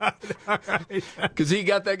God. All right. Because he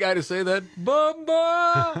got that guy to say that.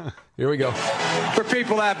 Bumba! Here we go. For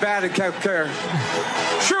people that bad at healthcare.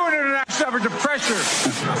 True internet suffered the pressure.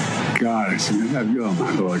 God, I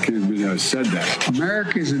can't believe I said that.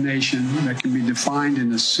 America is a nation that can be defined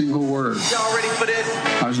in a single word. Y'all ready for this?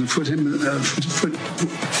 I was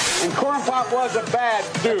And Corn Pop was a bad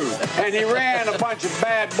dude, and he ran a bunch of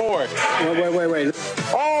bad boys. Wait.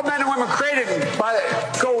 All men and women created by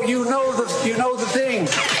go. You know the thing.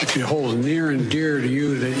 It holds near and dear to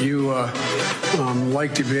you that you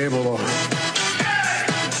like to be able to.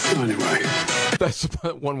 Anyway. That's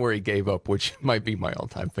one where he gave up, which might be my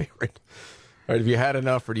all-time favorite. All right, have you had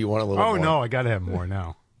enough, or do you want a little more? Oh, no, I got to have more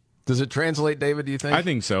now. Does it translate, David, do you think? I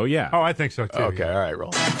think so, yeah. Oh, I think so, too. Okay, all right,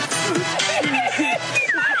 roll.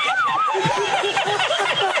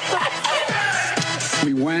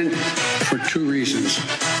 We went for two reasons.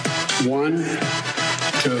 One,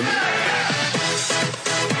 to...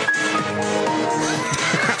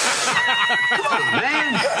 Come on,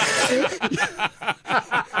 man.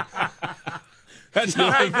 That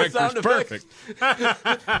sound effect was perfect.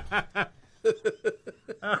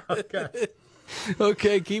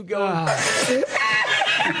 Okay, keep going.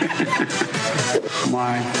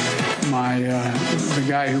 The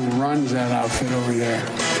guy who runs that outfit over there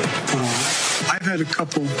I've had a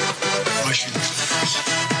couple Russian visitors.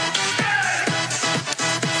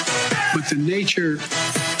 But the nature,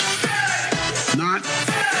 not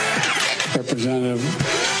Representative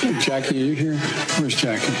Jackie, are you here? Where's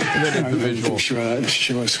Jackie? I'm sure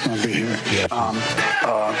she was going to be here. Yeah.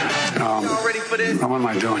 Ready for this? What am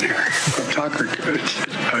I doing here? Tucker.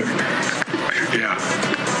 Yeah.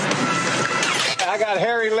 I got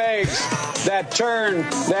hairy legs that turn,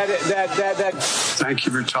 that. Thank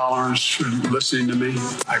you for your tolerance, for listening to me.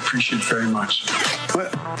 I appreciate it very much.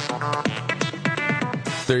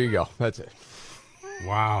 There you go. That's it.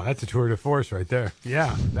 Wow, that's a tour de force right there.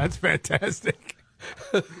 Yeah, that's fantastic.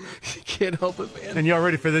 You can't help it, man. And y'all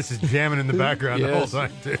ready for this is jamming in the background the whole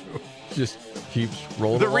time, too. Just keeps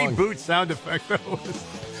rolling The along. reboot sound effect, though,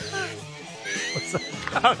 was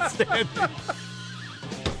outstanding.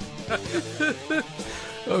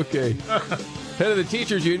 Okay. Head of the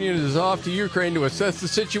teachers union is off to Ukraine to assess the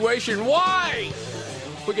situation. Why?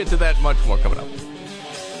 We'll get to that and much more coming up.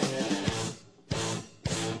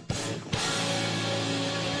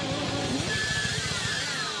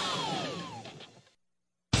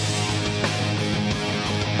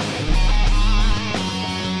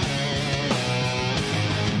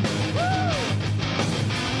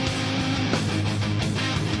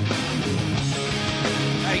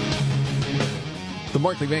 The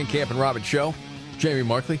Markley, Van Camp, and Robbins Show. Jamie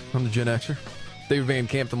Markley, I'm the Gen Xer. David Van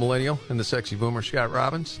Camp, the Millennial, and the sexy boomer, Scott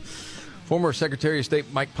Robbins. Former Secretary of State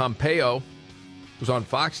Mike Pompeo was on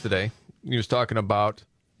Fox today. He was talking about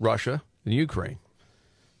Russia and Ukraine.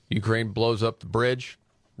 Ukraine blows up the bridge.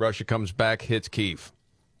 Russia comes back, hits Kyiv.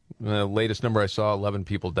 The latest number I saw, 11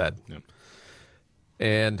 people dead. Yep.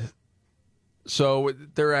 And so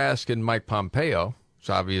they're asking Mike Pompeo, who's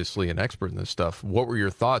obviously an expert in this stuff, what were your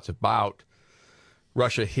thoughts about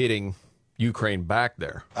Russia hitting Ukraine back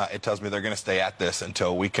there? It tells me they're going to stay at this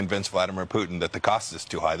until we convince Vladimir Putin that the cost is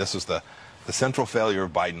too high. This was the central failure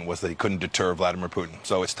of Biden, was that he couldn't deter Vladimir Putin.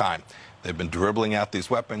 So it's time. They've been dribbling out these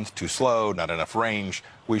weapons, too slow, not enough range.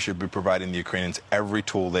 We should be providing the Ukrainians every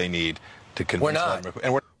tool they need to convince Vladimir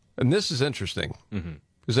Putin. And this is interesting,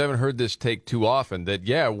 because I haven't heard this take too often, that,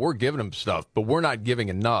 yeah, we're giving them stuff, but we're not giving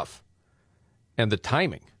enough. And the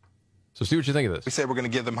timing. So see what you think of this. We say we're going to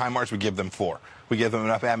give them HIMARS, we give them 4. We give them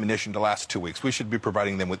enough ammunition to last 2 weeks. We should be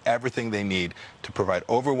providing them with everything they need to provide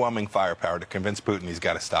overwhelming firepower to convince Putin he's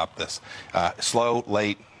got to stop this. Slow,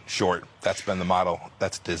 late, short. That's been the model.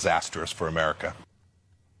 That's disastrous for America.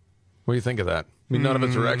 What do you think of that? I mean, none of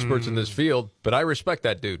us are experts in this field, but I respect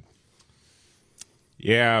that dude.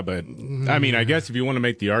 Yeah, but, I mean, I guess if you want to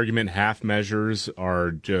make the argument, half measures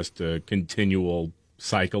are just a continual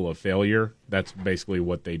cycle of failure. That's basically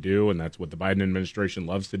what they do, and that's what the Biden administration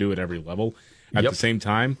loves to do at every level. At the same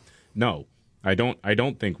time, no, I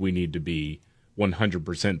don't think we need to be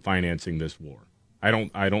 100% financing this war. I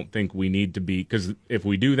don't think we need to be, because if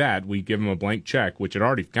we do that, we give them a blank check, which it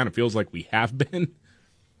already kind of feels like we have been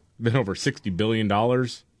over $60 billion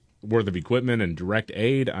worth of equipment and direct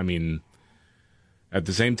aid. I mean, at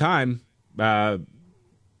the same time,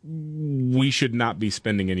 we should not be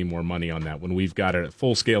spending any more money on that when we've got a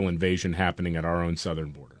full-scale invasion happening at our own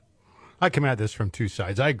southern border. I come at this from two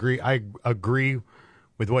sides. I agree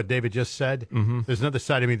with what David just said. There's another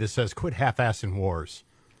side of me that says, quit half-assing wars.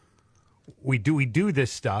 We do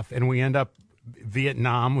this stuff, and we end up.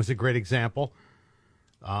 Vietnam was a great example.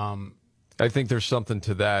 I think there's something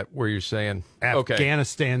to that where you're saying,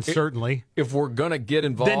 Afghanistan, certainly. If we're going to get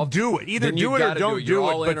involved, then do it. Either do it or don't do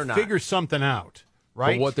it, but figure something out.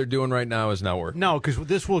 Right? But what they're doing right now is not working. No, because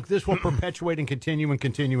this will perpetuate and continue and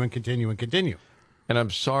continue and continue and continue. And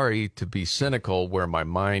I'm sorry to be cynical where my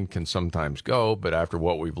mind can sometimes go, but after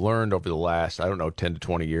what we've learned over the last, 10 to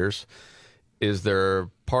 20 years, is there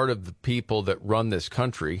part of the people that run this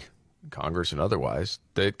country, Congress and otherwise,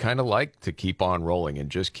 that kind of like to keep on rolling and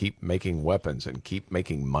just keep making weapons and keep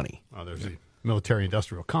making money. Oh, there's a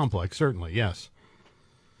military-industrial complex, certainly, yes.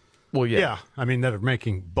 Well, yeah. Yeah, I mean, that are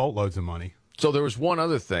making boatloads of money. So there was one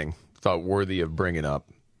other thing thought worthy of bringing up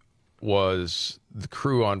was the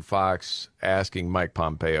crew on Fox asking Mike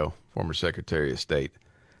Pompeo, former Secretary of State,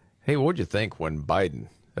 hey, what'd you think when Biden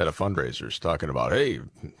at a fundraiser is talking about, hey,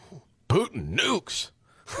 Putin nukes?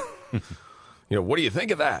 What do you think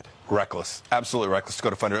of that? Reckless. Absolutely reckless to go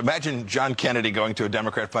to fundraiser. Imagine John Kennedy going to a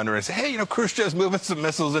Democrat fundraiser and say, hey, Khrushchev's moving some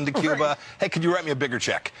missiles into Cuba. Right. Hey, could you write me a bigger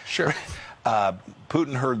check? Sure.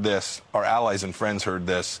 Putin heard this. Our allies and friends heard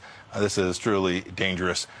this. This is truly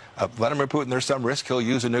dangerous. Vladimir Putin, there's some risk he'll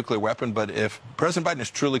use a nuclear weapon, but if President Biden is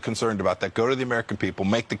truly concerned about that, go to the American people,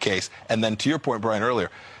 make the case, and then to your point, Brian, earlier,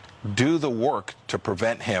 do the work to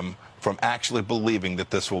prevent him from actually believing that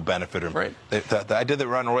this will benefit him. Right. The idea that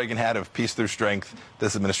Ronald Reagan had of peace through strength,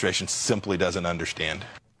 this administration simply doesn't understand.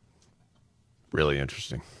 Really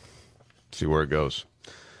interesting. See where it goes.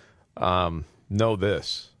 Know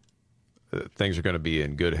this. Things are going to be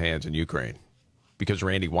in good hands in Ukraine because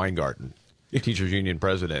Randy Weingarten, Teachers Union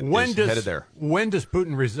president, is headed there. When does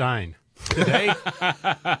Putin resign? Today?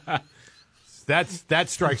 That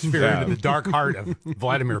strikes fear into the dark heart of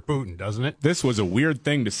Vladimir Putin, doesn't it? This was a weird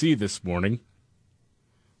thing to see this morning.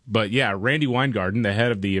 But yeah, Randy Weingarten, the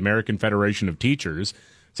head of the American Federation of Teachers,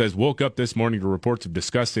 says woke up this morning to reports of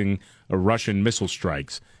discussing Russian missile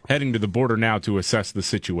strikes, heading to the border now to assess the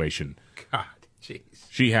situation. God, jeez.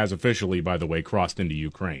 She has officially, by the way, crossed into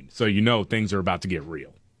Ukraine. So you know things are about to get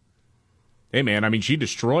real. Hey, man, I mean, she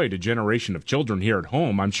destroyed a generation of children here at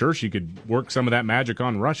home. I'm sure she could work some of that magic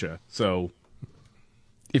on Russia. So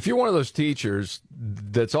if you're one of those teachers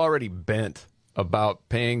that's already bent about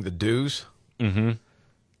paying the dues that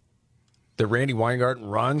Randy Weingarten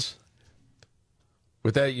runs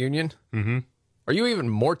with that union, are you even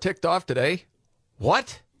more ticked off today?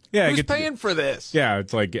 What? Yeah, who's paying for this? Yeah,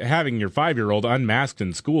 it's like having your 5-year-old unmasked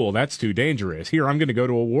in school. That's too dangerous. Here, I'm going to go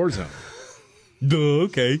to a war zone. Duh,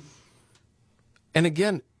 okay. And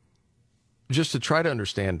again, just to try to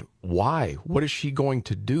understand why. What is she going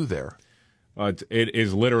to do there? It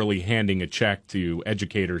is literally handing a check to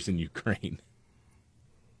educators in Ukraine.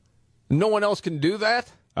 No one else can do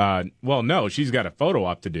that? Well, no, she's got a photo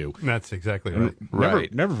op to do. That's exactly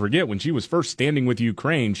right. Never forget, when she was first standing with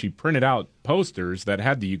Ukraine, she printed out posters that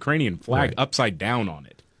had the Ukrainian flag upside down on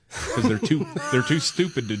it because they're too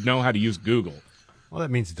stupid to know how to use Google. Well,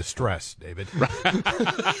 that means distress, David.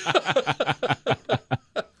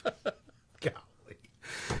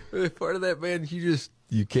 Golly. Part of that, man,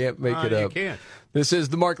 you can't make it up. You can't. This is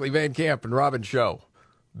the Markley, Van Camp, and Robbins Show.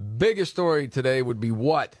 Biggest story today would be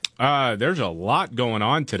what? There's a lot going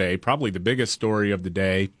on today. Probably the biggest story of the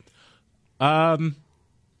day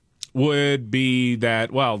would be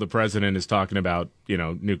that, well, the president is talking about,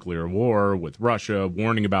 nuclear war with Russia,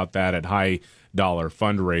 warning about that at high-dollar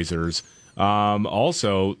fundraisers.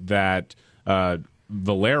 Also, that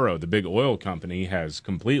Valero, the big oil company, has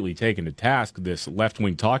completely taken to task this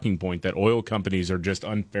left-wing talking point that oil companies are just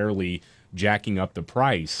unfairly jacking up the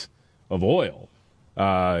price of oil.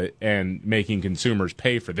 And making consumers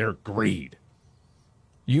pay for their greed.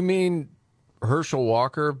 You mean Herschel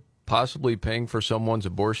Walker possibly paying for someone's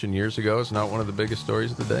abortion years ago is not one of the biggest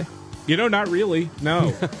stories of the day? Not really.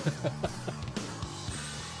 No.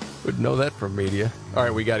 Would know that from media. All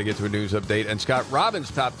right, we got to get to a news update. And Scott Robbins'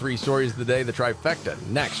 top 3 stories of the day, the trifecta.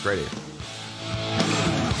 Next, right here.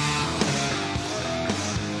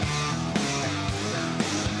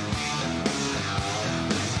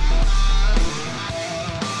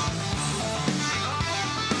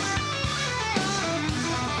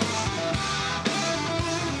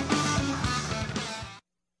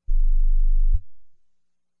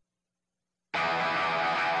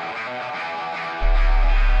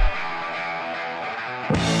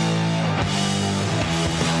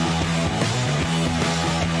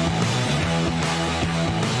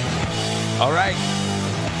 All right.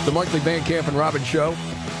 The Markley, Van Camp, and Robbins Show.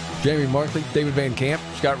 Jamie Markley, David Van Camp,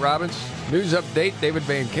 Scott Robbins. News update, David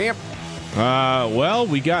Van Camp. Well,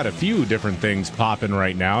 we got a few different things popping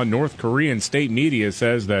right now. North Korean state media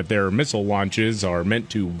says that their missile launches are meant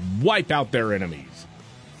to wipe out their enemies.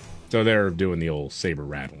 So they're doing the old saber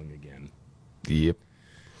rattling again. Yep.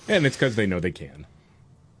 And it's because they know they can.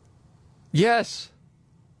 Yes.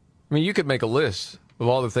 I mean, you could make a list of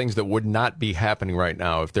all the things that would not be happening right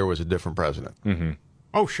now if there was a different president. Mm-hmm.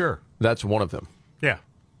 Oh, sure. That's one of them. Yeah.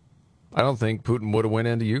 I don't think Putin would have went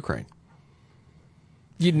into Ukraine.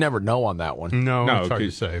 You'd never know on that one. No, it's hard to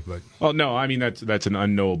say, but well, no, I mean that's an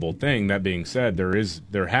unknowable thing. That being said,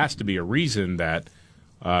 there has to be a reason that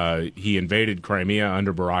he invaded Crimea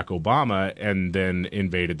under Barack Obama and then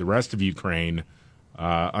invaded the rest of Ukraine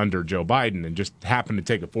under Joe Biden and just happened to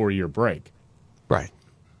take a 4-year break. Right.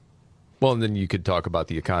 Well, and then you could talk about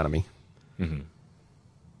the economy. Mm-hmm.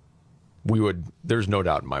 There's no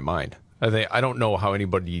doubt in my mind. I don't know how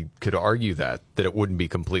anybody could argue that it wouldn't be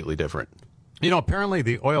completely different. Apparently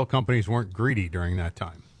the oil companies weren't greedy during that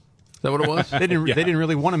time. Is that what it was? They didn't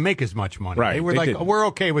really want to make as much money. Right. They were we're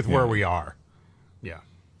okay with where we are. Yeah.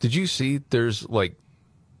 Did you see there's like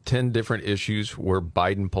 10 different issues where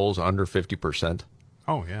Biden polls under 50%?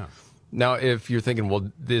 Oh, yeah. Now, if you're thinking,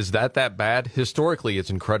 well, is that bad? Historically, it's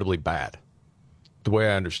incredibly bad, the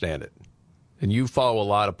way I understand it. And you follow a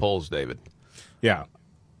lot of polls, David. Yeah.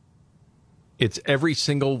 It's every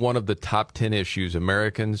single one of the top 10 issues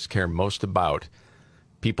Americans care most about.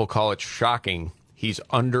 People call it shocking. He's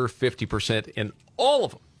under 50% in all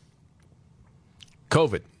of them.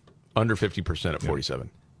 COVID, under 50% at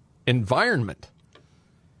 47. Environment,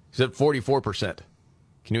 he's at 44%.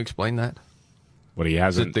 Can you explain that? What he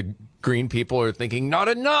hasn't. The green people are thinking, not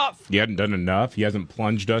enough. He hadn't done enough. He hasn't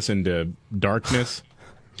plunged us into darkness.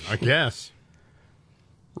 I guess.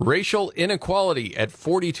 Racial inequality at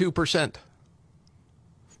 42%.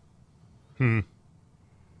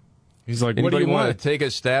 He's like, anybody what do you want to take a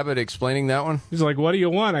stab at explaining that one? He's like, what do you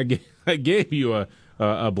want? I gave you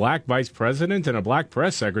a black vice president and a black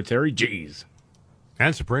press secretary. Jeez.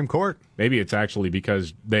 And Supreme Court. Maybe it's actually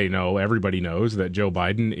because everybody knows that Joe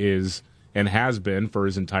Biden is and has been for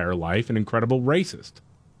his entire life an incredible racist.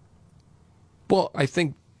 Well, I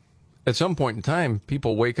think at some point in time,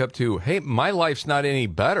 people wake up to, hey, my life's not any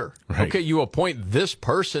better. Right. Okay, you appoint this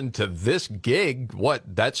person to this gig.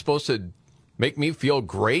 What, that's supposed to make me feel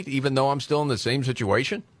great even though I'm still in the same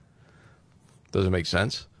situation? Doesn't make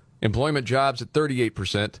sense. Employment jobs at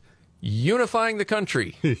 38%. Unifying the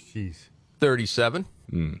country. Jeez. 37.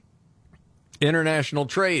 International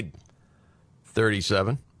trade.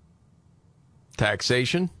 37.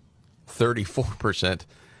 Taxation. 34%.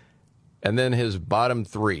 And then his bottom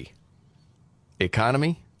three.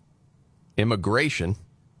 Economy. Immigration.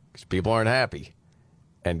 Because people aren't happy.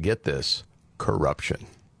 And get this. Corruption.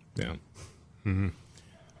 Yeah. Mm-hmm.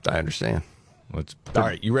 I understand. All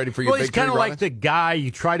right, you ready for your Well, he's big three, kind of like Robin? the guy you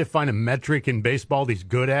try to find a metric in baseball that he's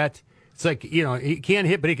good at. It's like, he can't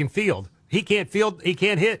hit, but he can field. He can't field, he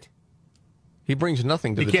can't hit. He brings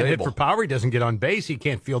nothing to He the can't table. hit for power. He doesn't get on base. He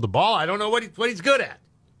can't field the ball. I don't know what he's good at.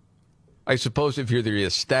 I suppose if you're the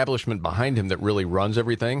establishment behind him that really runs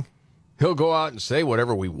everything, he'll go out and say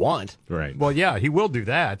whatever we want. Right. Well, yeah, he will do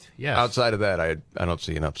that. Yes. Outside of that, I don't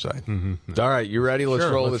see an upside. All right, you ready? Let's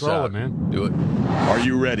Sure, roll let's this roll out. it, man. Do it. Are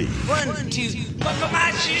you ready? 1, 2, buckle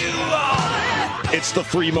my shoe on. It's the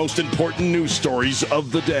 3 most important news stories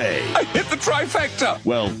of the day. I hit the trifecta.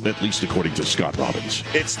 Well, at least according to Scott Robbins.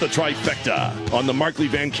 It's the trifecta on the Markley,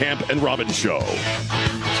 Van Camp, and Robbins Show.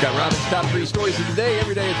 Scott Robbins' top 3 stories of the day,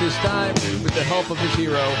 every day at this time, with the help of his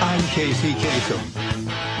hero. I'm Casey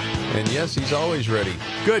Kasem. And yes, he's always ready.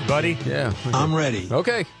 Good, buddy. Yeah. I'm ready.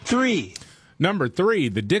 Okay. 3. Number 3,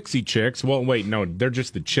 the Dixie Chicks. Well, wait, no, they're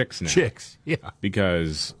just the Chicks now. Chicks, yeah.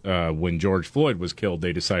 Because when George Floyd was killed,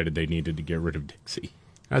 they decided they needed to get rid of Dixie.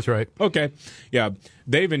 That's right. Okay. Yeah.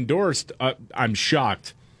 They've endorsed, I'm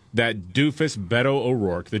shocked, that doofus Beto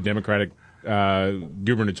O'Rourke, the Democratic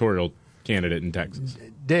gubernatorial candidate in Texas.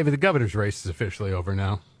 David, the governor's race is officially over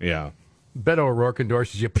now. Yeah. Beto O'Rourke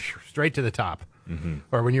endorses you straight to the top. Mm-hmm.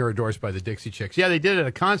 Or when you're endorsed by the Dixie Chicks. Yeah, they did it at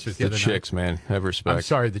a concert the The other night. Chicks, man. Have respect. I'm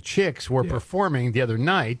sorry, the Chicks were performing the other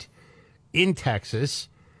night in Texas,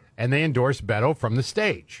 and they endorsed Beto from the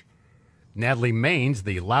stage. Natalie Maines,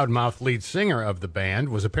 the loudmouth lead singer of the band,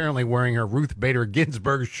 was apparently wearing her Ruth Bader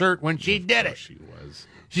Ginsburg shirt when she did it. She was.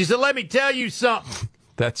 She said, let me tell you something.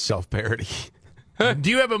 That's self-parody. Do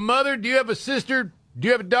you have a mother? Do you have a sister? Do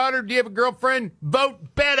you have a daughter? Do you have a girlfriend?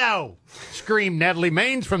 Vote Beto! Screamed Natalie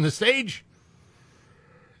Maines from the stage.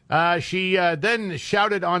 She then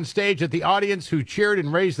shouted on stage at the audience, who cheered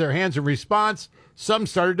and raised their hands in response. Some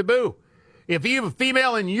started to boo. If you have a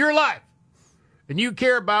female in your life and you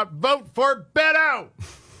care about, vote for Beto.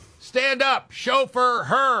 Stand up. Show for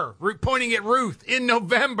her. Pointing at Ruth in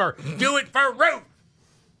November. Do it for Ruth.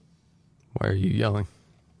 Why are you yelling?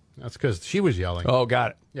 That's because she was yelling. Oh,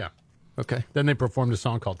 got it. Yeah. Okay. Then they performed a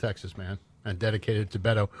song called Texas Man and dedicated it to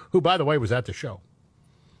Beto, who, by the way, was at the show.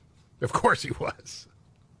 Of course he was.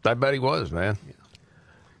 I bet he was, man. Yeah.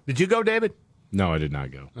 Did you go, David? No, I did not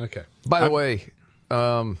go. Okay. By the way,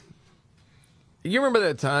 you remember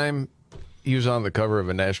that time he was on the cover of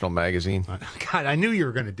a national magazine? God, I knew you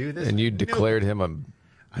were going to do this. And you declared him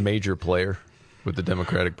a major player with the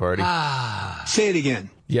Democratic Party? Say it again.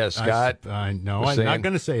 Yes, Scott. No, I'm not saying-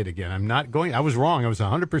 going to say it again. I'm not going. I was wrong. I was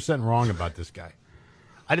 100% wrong about this guy.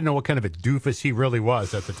 I didn't know what kind of a doofus he really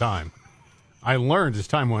was at the time. I learned as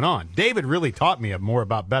time went on. David really taught me more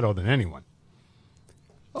about Beto than anyone.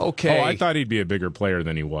 Okay. Oh, I thought he'd be a bigger player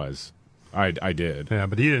than he was. I did. Yeah,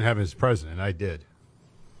 but he didn't have his president. I did.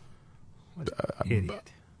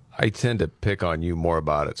 Idiot. I tend to pick on you more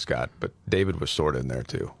about it, Scott, but David was sort of in there,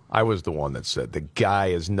 too. I was the one that said, the guy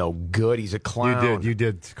is no good. He's a clown. You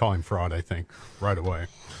did call him fraud, I think, right away.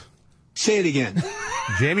 Say it again.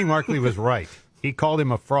 Jamie Markley was right. He called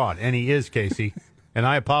him a fraud, and he is, Casey. And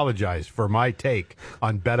I apologize for my take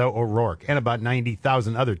on Beto O'Rourke and about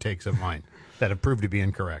 90,000 other takes of mine that have proved to be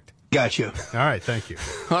incorrect. Gotcha. All right, thank you.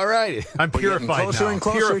 All right. I'm purified closer now. and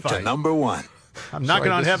closer Purified. to number 1. I'm knocking Sorry,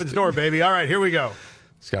 on this heaven's is- door, baby. All right, here we go.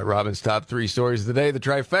 Scott Robbins' top 3 stories of the day, the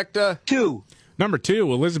trifecta. 2. Number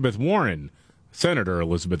 2, Elizabeth Warren. Senator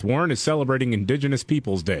Elizabeth Warren is celebrating Indigenous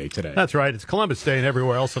Peoples Day today. That's right. It's Columbus Day and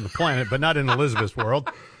everywhere else on the planet, but not in Elizabeth's world.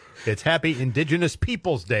 It's Happy Indigenous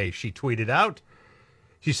Peoples Day, she tweeted out.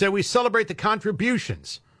 She said, we celebrate the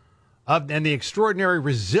contributions of and the extraordinary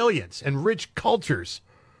resilience and rich cultures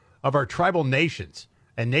of our tribal nations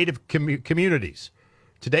and native communities.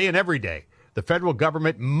 Today and every day, the federal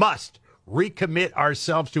government must recommit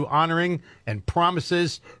ourselves to honoring and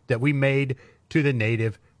promises that we made to the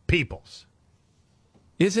native peoples.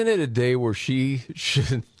 Isn't it a day where she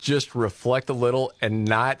should just reflect a little and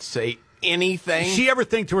not say anything? Does she ever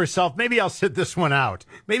think to herself, maybe I'll sit this one out?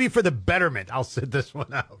 Maybe for the betterment, I'll sit this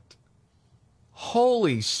one out.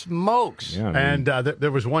 Holy smokes. Yeah, and there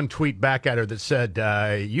was one tweet back at her that said,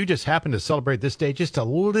 you just happen to celebrate this day just a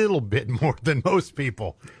little bit more than most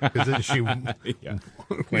people. Because she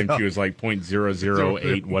claimed she was like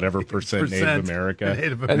 0.008 whatever percent Native America.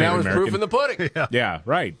 And that was proof in the pudding. Yeah,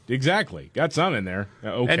 right. Exactly. Got some in there.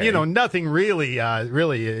 Okay. And, nothing really,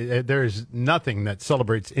 there's nothing that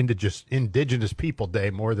celebrates Indigenous People Day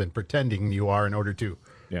more than pretending you are in order to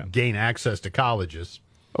gain access to colleges.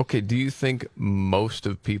 Okay, do you think most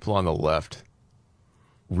of people on the left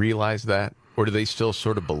realize that? Or do they still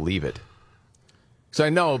sort of believe it? Because I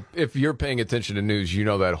know if you're paying attention to news, you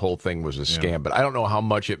know that whole thing was a scam. But I don't know how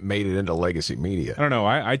much it made it into legacy media. I don't know.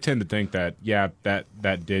 I tend to think that,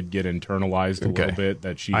 that did get internalized a little bit,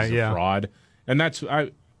 that she's a fraud. And that's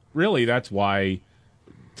why,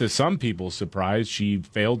 to some people's surprise, she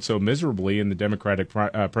failed so miserably in the Democratic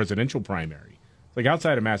presidential primary. Like,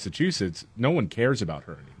 outside of Massachusetts, no one cares about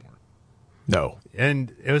her anymore. No.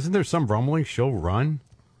 And isn't there some rumbling she'll run?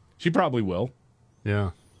 She probably will. Yeah.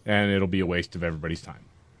 And it'll be a waste of everybody's time.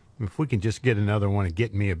 If we can just get another one of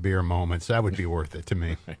Get Me a Beer moments, that would be worth it to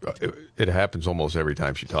me. It happens almost every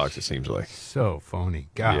time she talks, it seems like. So phony.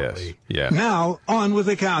 Golly. Yes. Yeah. Now, on with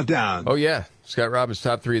the countdown. Oh, yeah. Scott Robbins'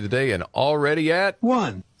 top 3 of the day, and already at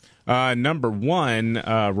 1. Number 1,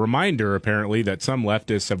 reminder, apparently, that some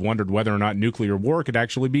leftists have wondered whether or not nuclear war could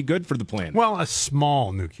actually be good for the planet. Well, a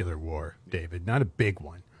small nuclear war, David, not a big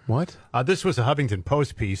one. What? This was a Huffington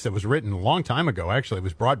Post piece that was written a long time ago, actually. It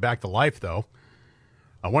was brought back to life, though.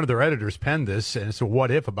 One of their editors penned this, and it's a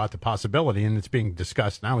what-if about the possibility, and it's being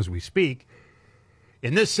discussed now as we speak.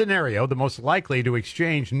 In this scenario, the most likely to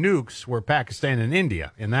exchange nukes were Pakistan and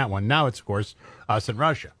India. In that one, now it's, of course, us and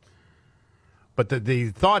Russia. But the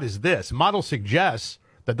thought is this. Model suggests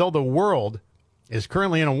that though the world is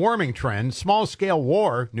currently in a warming trend, small-scale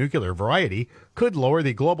war, nuclear variety, could lower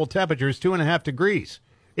the global temperatures 2.5 degrees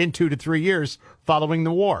in 2 to 3 years following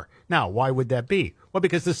the war. Now, why would that be? Well,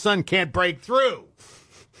 because the sun can't break through.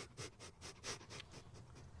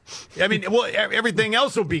 I mean, well, everything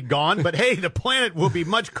else will be gone, but hey, the planet will be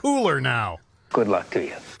much cooler now. Good luck to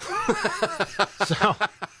you. So...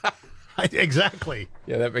 Exactly.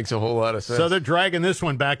 Yeah, that makes a whole lot of sense. So they're dragging this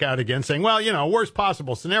one back out again, saying, well, worst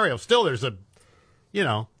possible scenario. Still, there's the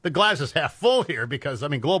glass is half full here because,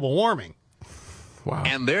 global warming. Wow.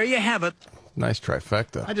 And there you have it. Nice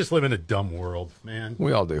trifecta. I just live in a dumb world, man.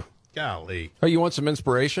 We all do. Golly. Oh, you want some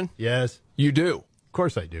inspiration? Yes. You do? Of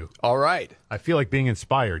course I do. All right. I feel like being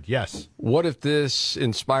inspired, yes. What if this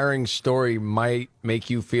inspiring story might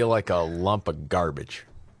make you feel like a lump of garbage?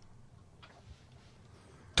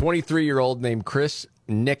 23-year-old named Chris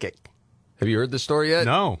Nickick. Have you heard the story yet?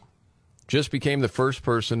 No. Just became the first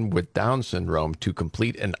person with Down syndrome to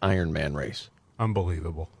complete an Ironman race.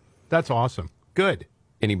 Unbelievable. That's awesome. Good.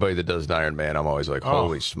 Anybody that does an Ironman, I'm always like,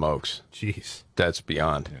 holy smokes. Jeez. That's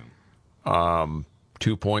beyond. Yeah.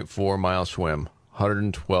 2.4-mile swim,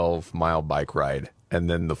 112-mile bike ride, and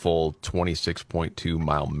then the full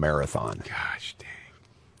 26.2-mile marathon. Gosh dang.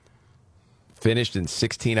 Finished in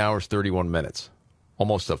 16 hours, 31 minutes.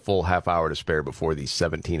 Almost a full half hour to spare before the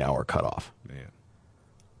 17-hour cutoff. Man.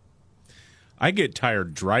 I get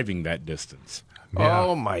tired driving that distance. Yeah.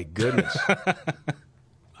 Oh, my goodness.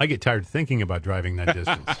 I get tired thinking about driving that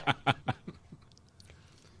distance. I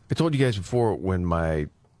told you guys before when my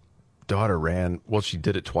daughter she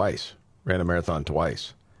did it twice, ran a marathon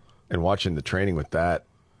twice. And watching the training with that,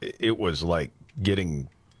 it was like getting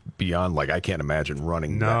beyond, I can't imagine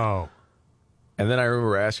running that. And then I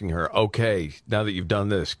remember asking her, okay, now that you've done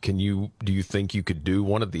this, do you think you could do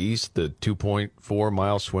one of these, the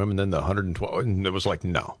 2.4-mile swim and then the 112? And it was like,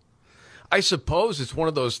 no. I suppose it's one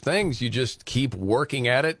of those things you just keep working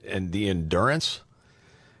at it and the endurance.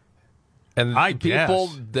 And people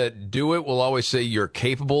that do it will always say you're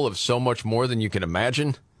capable of so much more than you can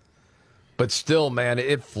imagine. But still, man,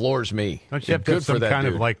 it floors me. Don't you have to have some kind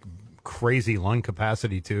of crazy lung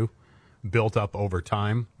capacity too? Built up over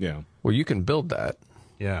time. Yeah. Well, you can build that.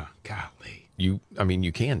 Yeah. Golly.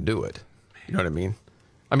 you can do it. You know what I mean?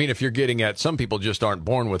 I mean, if you're getting at some people just aren't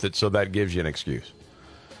born with it, so that gives you an excuse.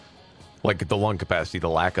 Like the lung capacity, the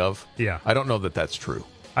lack of. Yeah. I don't know that that's true.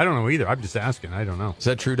 I don't know either. I'm just asking. I don't know. Is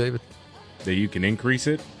that true, David? That you can increase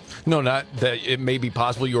it? No, not that it may be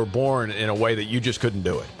possible you were born in a way that you just couldn't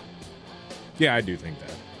do it. Yeah, I do think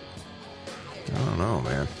that. I don't know,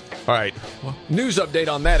 man. All right. Well, news update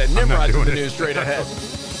on that at Nimrod's in the news straight ahead.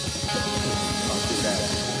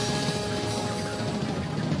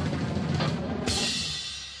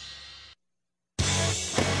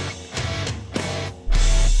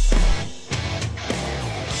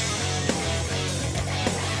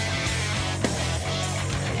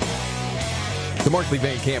 The Markley,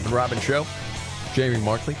 Van Camp, and Robbins Show. Jamie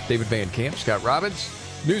Markley, David Van Camp, Scott Robbins.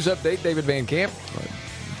 News update, David Van Camp.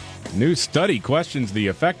 New study questions the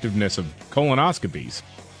effectiveness of colonoscopies.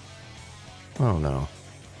 Oh, no.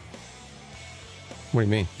 What do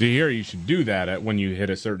you mean? Do you hear you should do that when you hit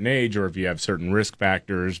a certain age or if you have certain risk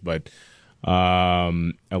factors? But a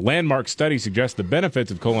landmark study suggests the benefits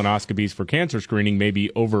of colonoscopies for cancer screening may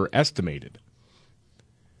be overestimated.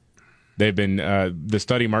 The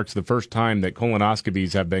study marks the first time that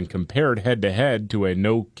colonoscopies have been compared head-to-head to a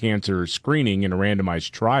no-cancer screening in a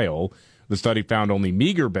randomized trial. The study found only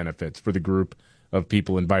meager benefits for the group of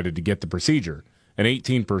people invited to get the procedure, an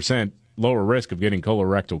 18% lower risk of getting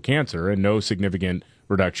colorectal cancer and no significant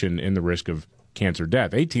reduction in the risk of cancer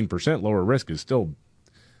death. 18% lower risk is still,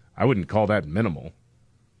 I wouldn't call that minimal.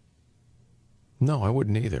 No, I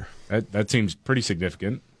wouldn't either. That seems pretty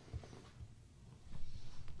significant.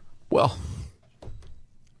 Well,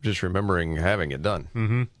 just remembering having it done.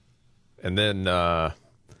 Mm-hmm. And then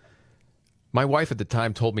my wife at the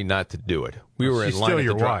time told me not to do it. We were in She's line still at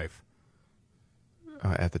your the wife.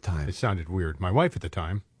 At the time. It sounded weird. My wife at the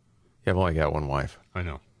time. Yeah, I've only got one wife. I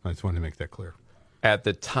know. I just wanted to make that clear. At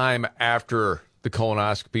the time after the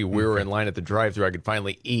colonoscopy, we were in line at the drive-thru. I could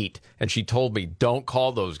finally eat. And she told me, don't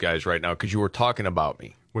call those guys right now because you were talking about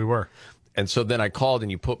me. We were. And so then I called and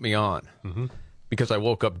you put me on. Mm-hmm. Because I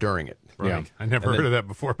woke up during it. Right. Yeah. I never heard of that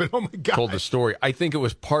before, but oh my God. Told the story. I think it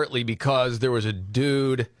was partly because there was a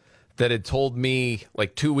dude that had told me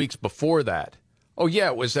like 2 weeks before that. Oh, yeah,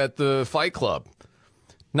 it was at the Fight Club.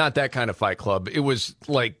 Not that kind of Fight Club. It was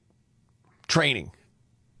like training,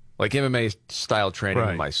 like MMA style training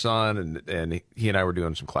with my son. And he and I were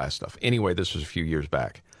doing some class stuff. Anyway, this was a few years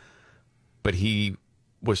back. But he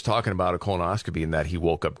was talking about a colonoscopy and that he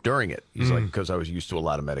woke up during it. He's like, because I was used to a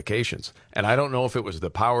lot of medications. And I don't know if it was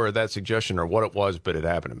the power of that suggestion or what it was, but it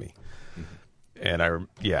happened to me. And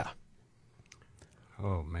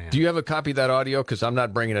Oh, man. Do you have a copy of that audio? Because I'm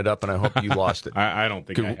not bringing it up, and I hope you lost it. I don't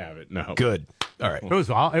think I have it, no. Good. All right. It was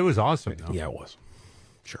awesome, though. Yeah, it was.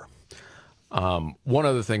 Sure. One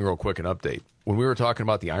other thing real quick, an update. When we were talking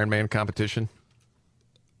about the Ironman competition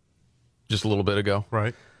just a little bit ago.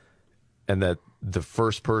 Right. And that the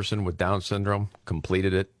first person with Down syndrome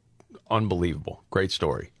completed it. Unbelievable. Great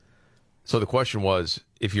story. So the question was,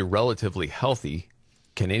 if you're relatively healthy,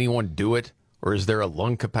 can anyone do it? Or is there a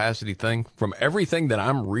lung capacity thing? From everything that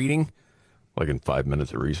I'm reading, like in 5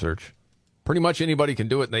 minutes of research, pretty much anybody can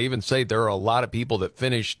do it. And they even say there are a lot of people that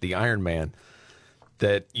finished the Ironman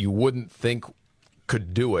that you wouldn't think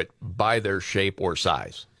could do it by their shape or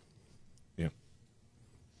size. Yeah.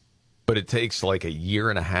 But it takes like a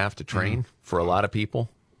year and a half to train for a lot of people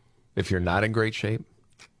if you're not in great shape.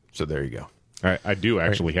 So there you go. I do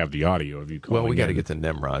actually have the audio of you calling. Well, we got to in get to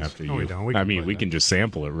Nimrod's. after No, you. we don't. We can just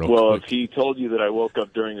sample it real Well, quick. if he told you that I woke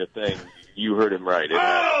up during the thing, you heard him right.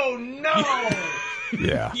 Oh, no!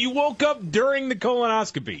 Yeah. You woke up during the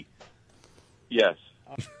colonoscopy. Yes.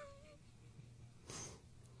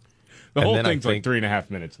 The whole thing's like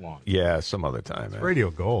 3.5 minutes long. Yeah, some other time. Man.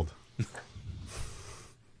 Radio gold.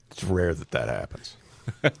 It's rare that happens.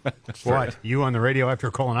 What? You on the radio after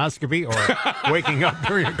a colonoscopy or waking up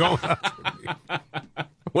during a colonoscopy?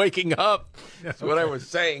 Waking up. That's what I was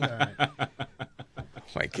saying.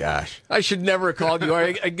 My gosh. I should never have called you.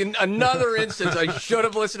 Another instance, I should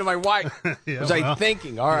have listened to my wife. Was I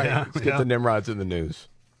thinking? All right, let's get the Nimrods in the news.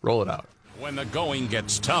 Roll it out. When the going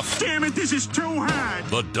gets tough, Damn it, this is too hard.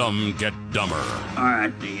 the dumb get dumber. All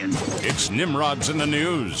right, Ian. It's Nimrods in the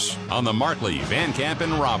News on the Markley, Van Camp,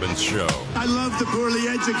 and Robbins Show. I love the poorly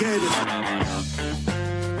educated.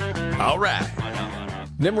 All right.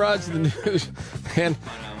 Nimrod's in the news. Man,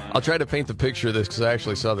 I'll try to paint the picture of this because I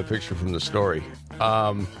actually saw the picture from the story.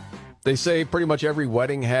 They say pretty much every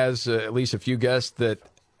wedding has at least a few guests that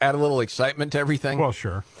add a little excitement to everything. Well,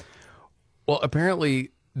 sure. Well, apparently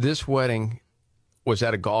this wedding was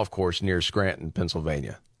at a golf course near Scranton,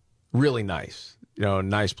 Pennsylvania. Really nice.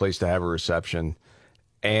 Nice place to have a reception.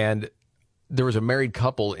 And there was a married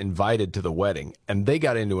couple invited to the wedding, and they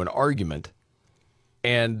got into an argument,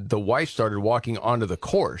 and the wife started walking onto the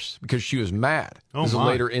course because she was mad. Oh, this was my.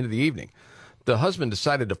 later into the evening. The husband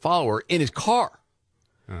decided to follow her in his car.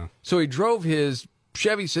 Oh. So he drove his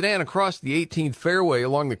Chevy sedan across the 18th fairway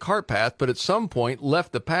along the cart path, but at some point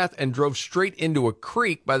left the path and drove straight into a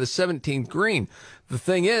creek by the 17th green. The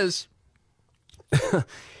thing is,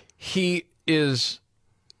 his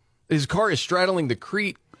car is straddling the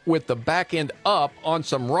creek with the back end up on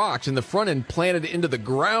some rocks and the front end planted into the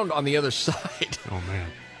ground on the other side. Oh, man.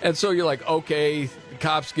 And so you're like, okay, the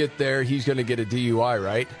cops get there, he's going to get a DUI,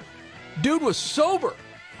 right? Dude was sober.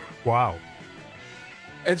 Wow.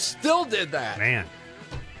 And still did that. Man.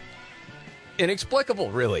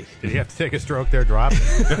 Inexplicable, really. Did he have to take a stroke there, drop?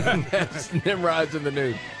 That's Nimrod's in the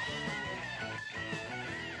news.